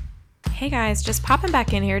 Hey guys, just popping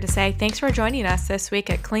back in here to say thanks for joining us this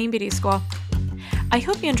week at Clean Beauty School. I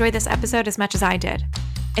hope you enjoyed this episode as much as I did.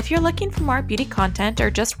 If you're looking for more beauty content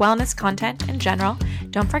or just wellness content in general,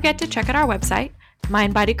 don't forget to check out our website,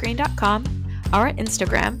 mindbodygreen.com, our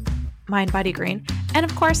Instagram, mindbodygreen, and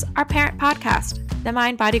of course, our parent podcast, the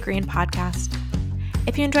Mind Body Green Podcast.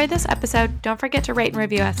 If you enjoyed this episode, don't forget to rate and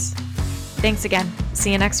review us. Thanks again.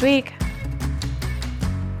 See you next week.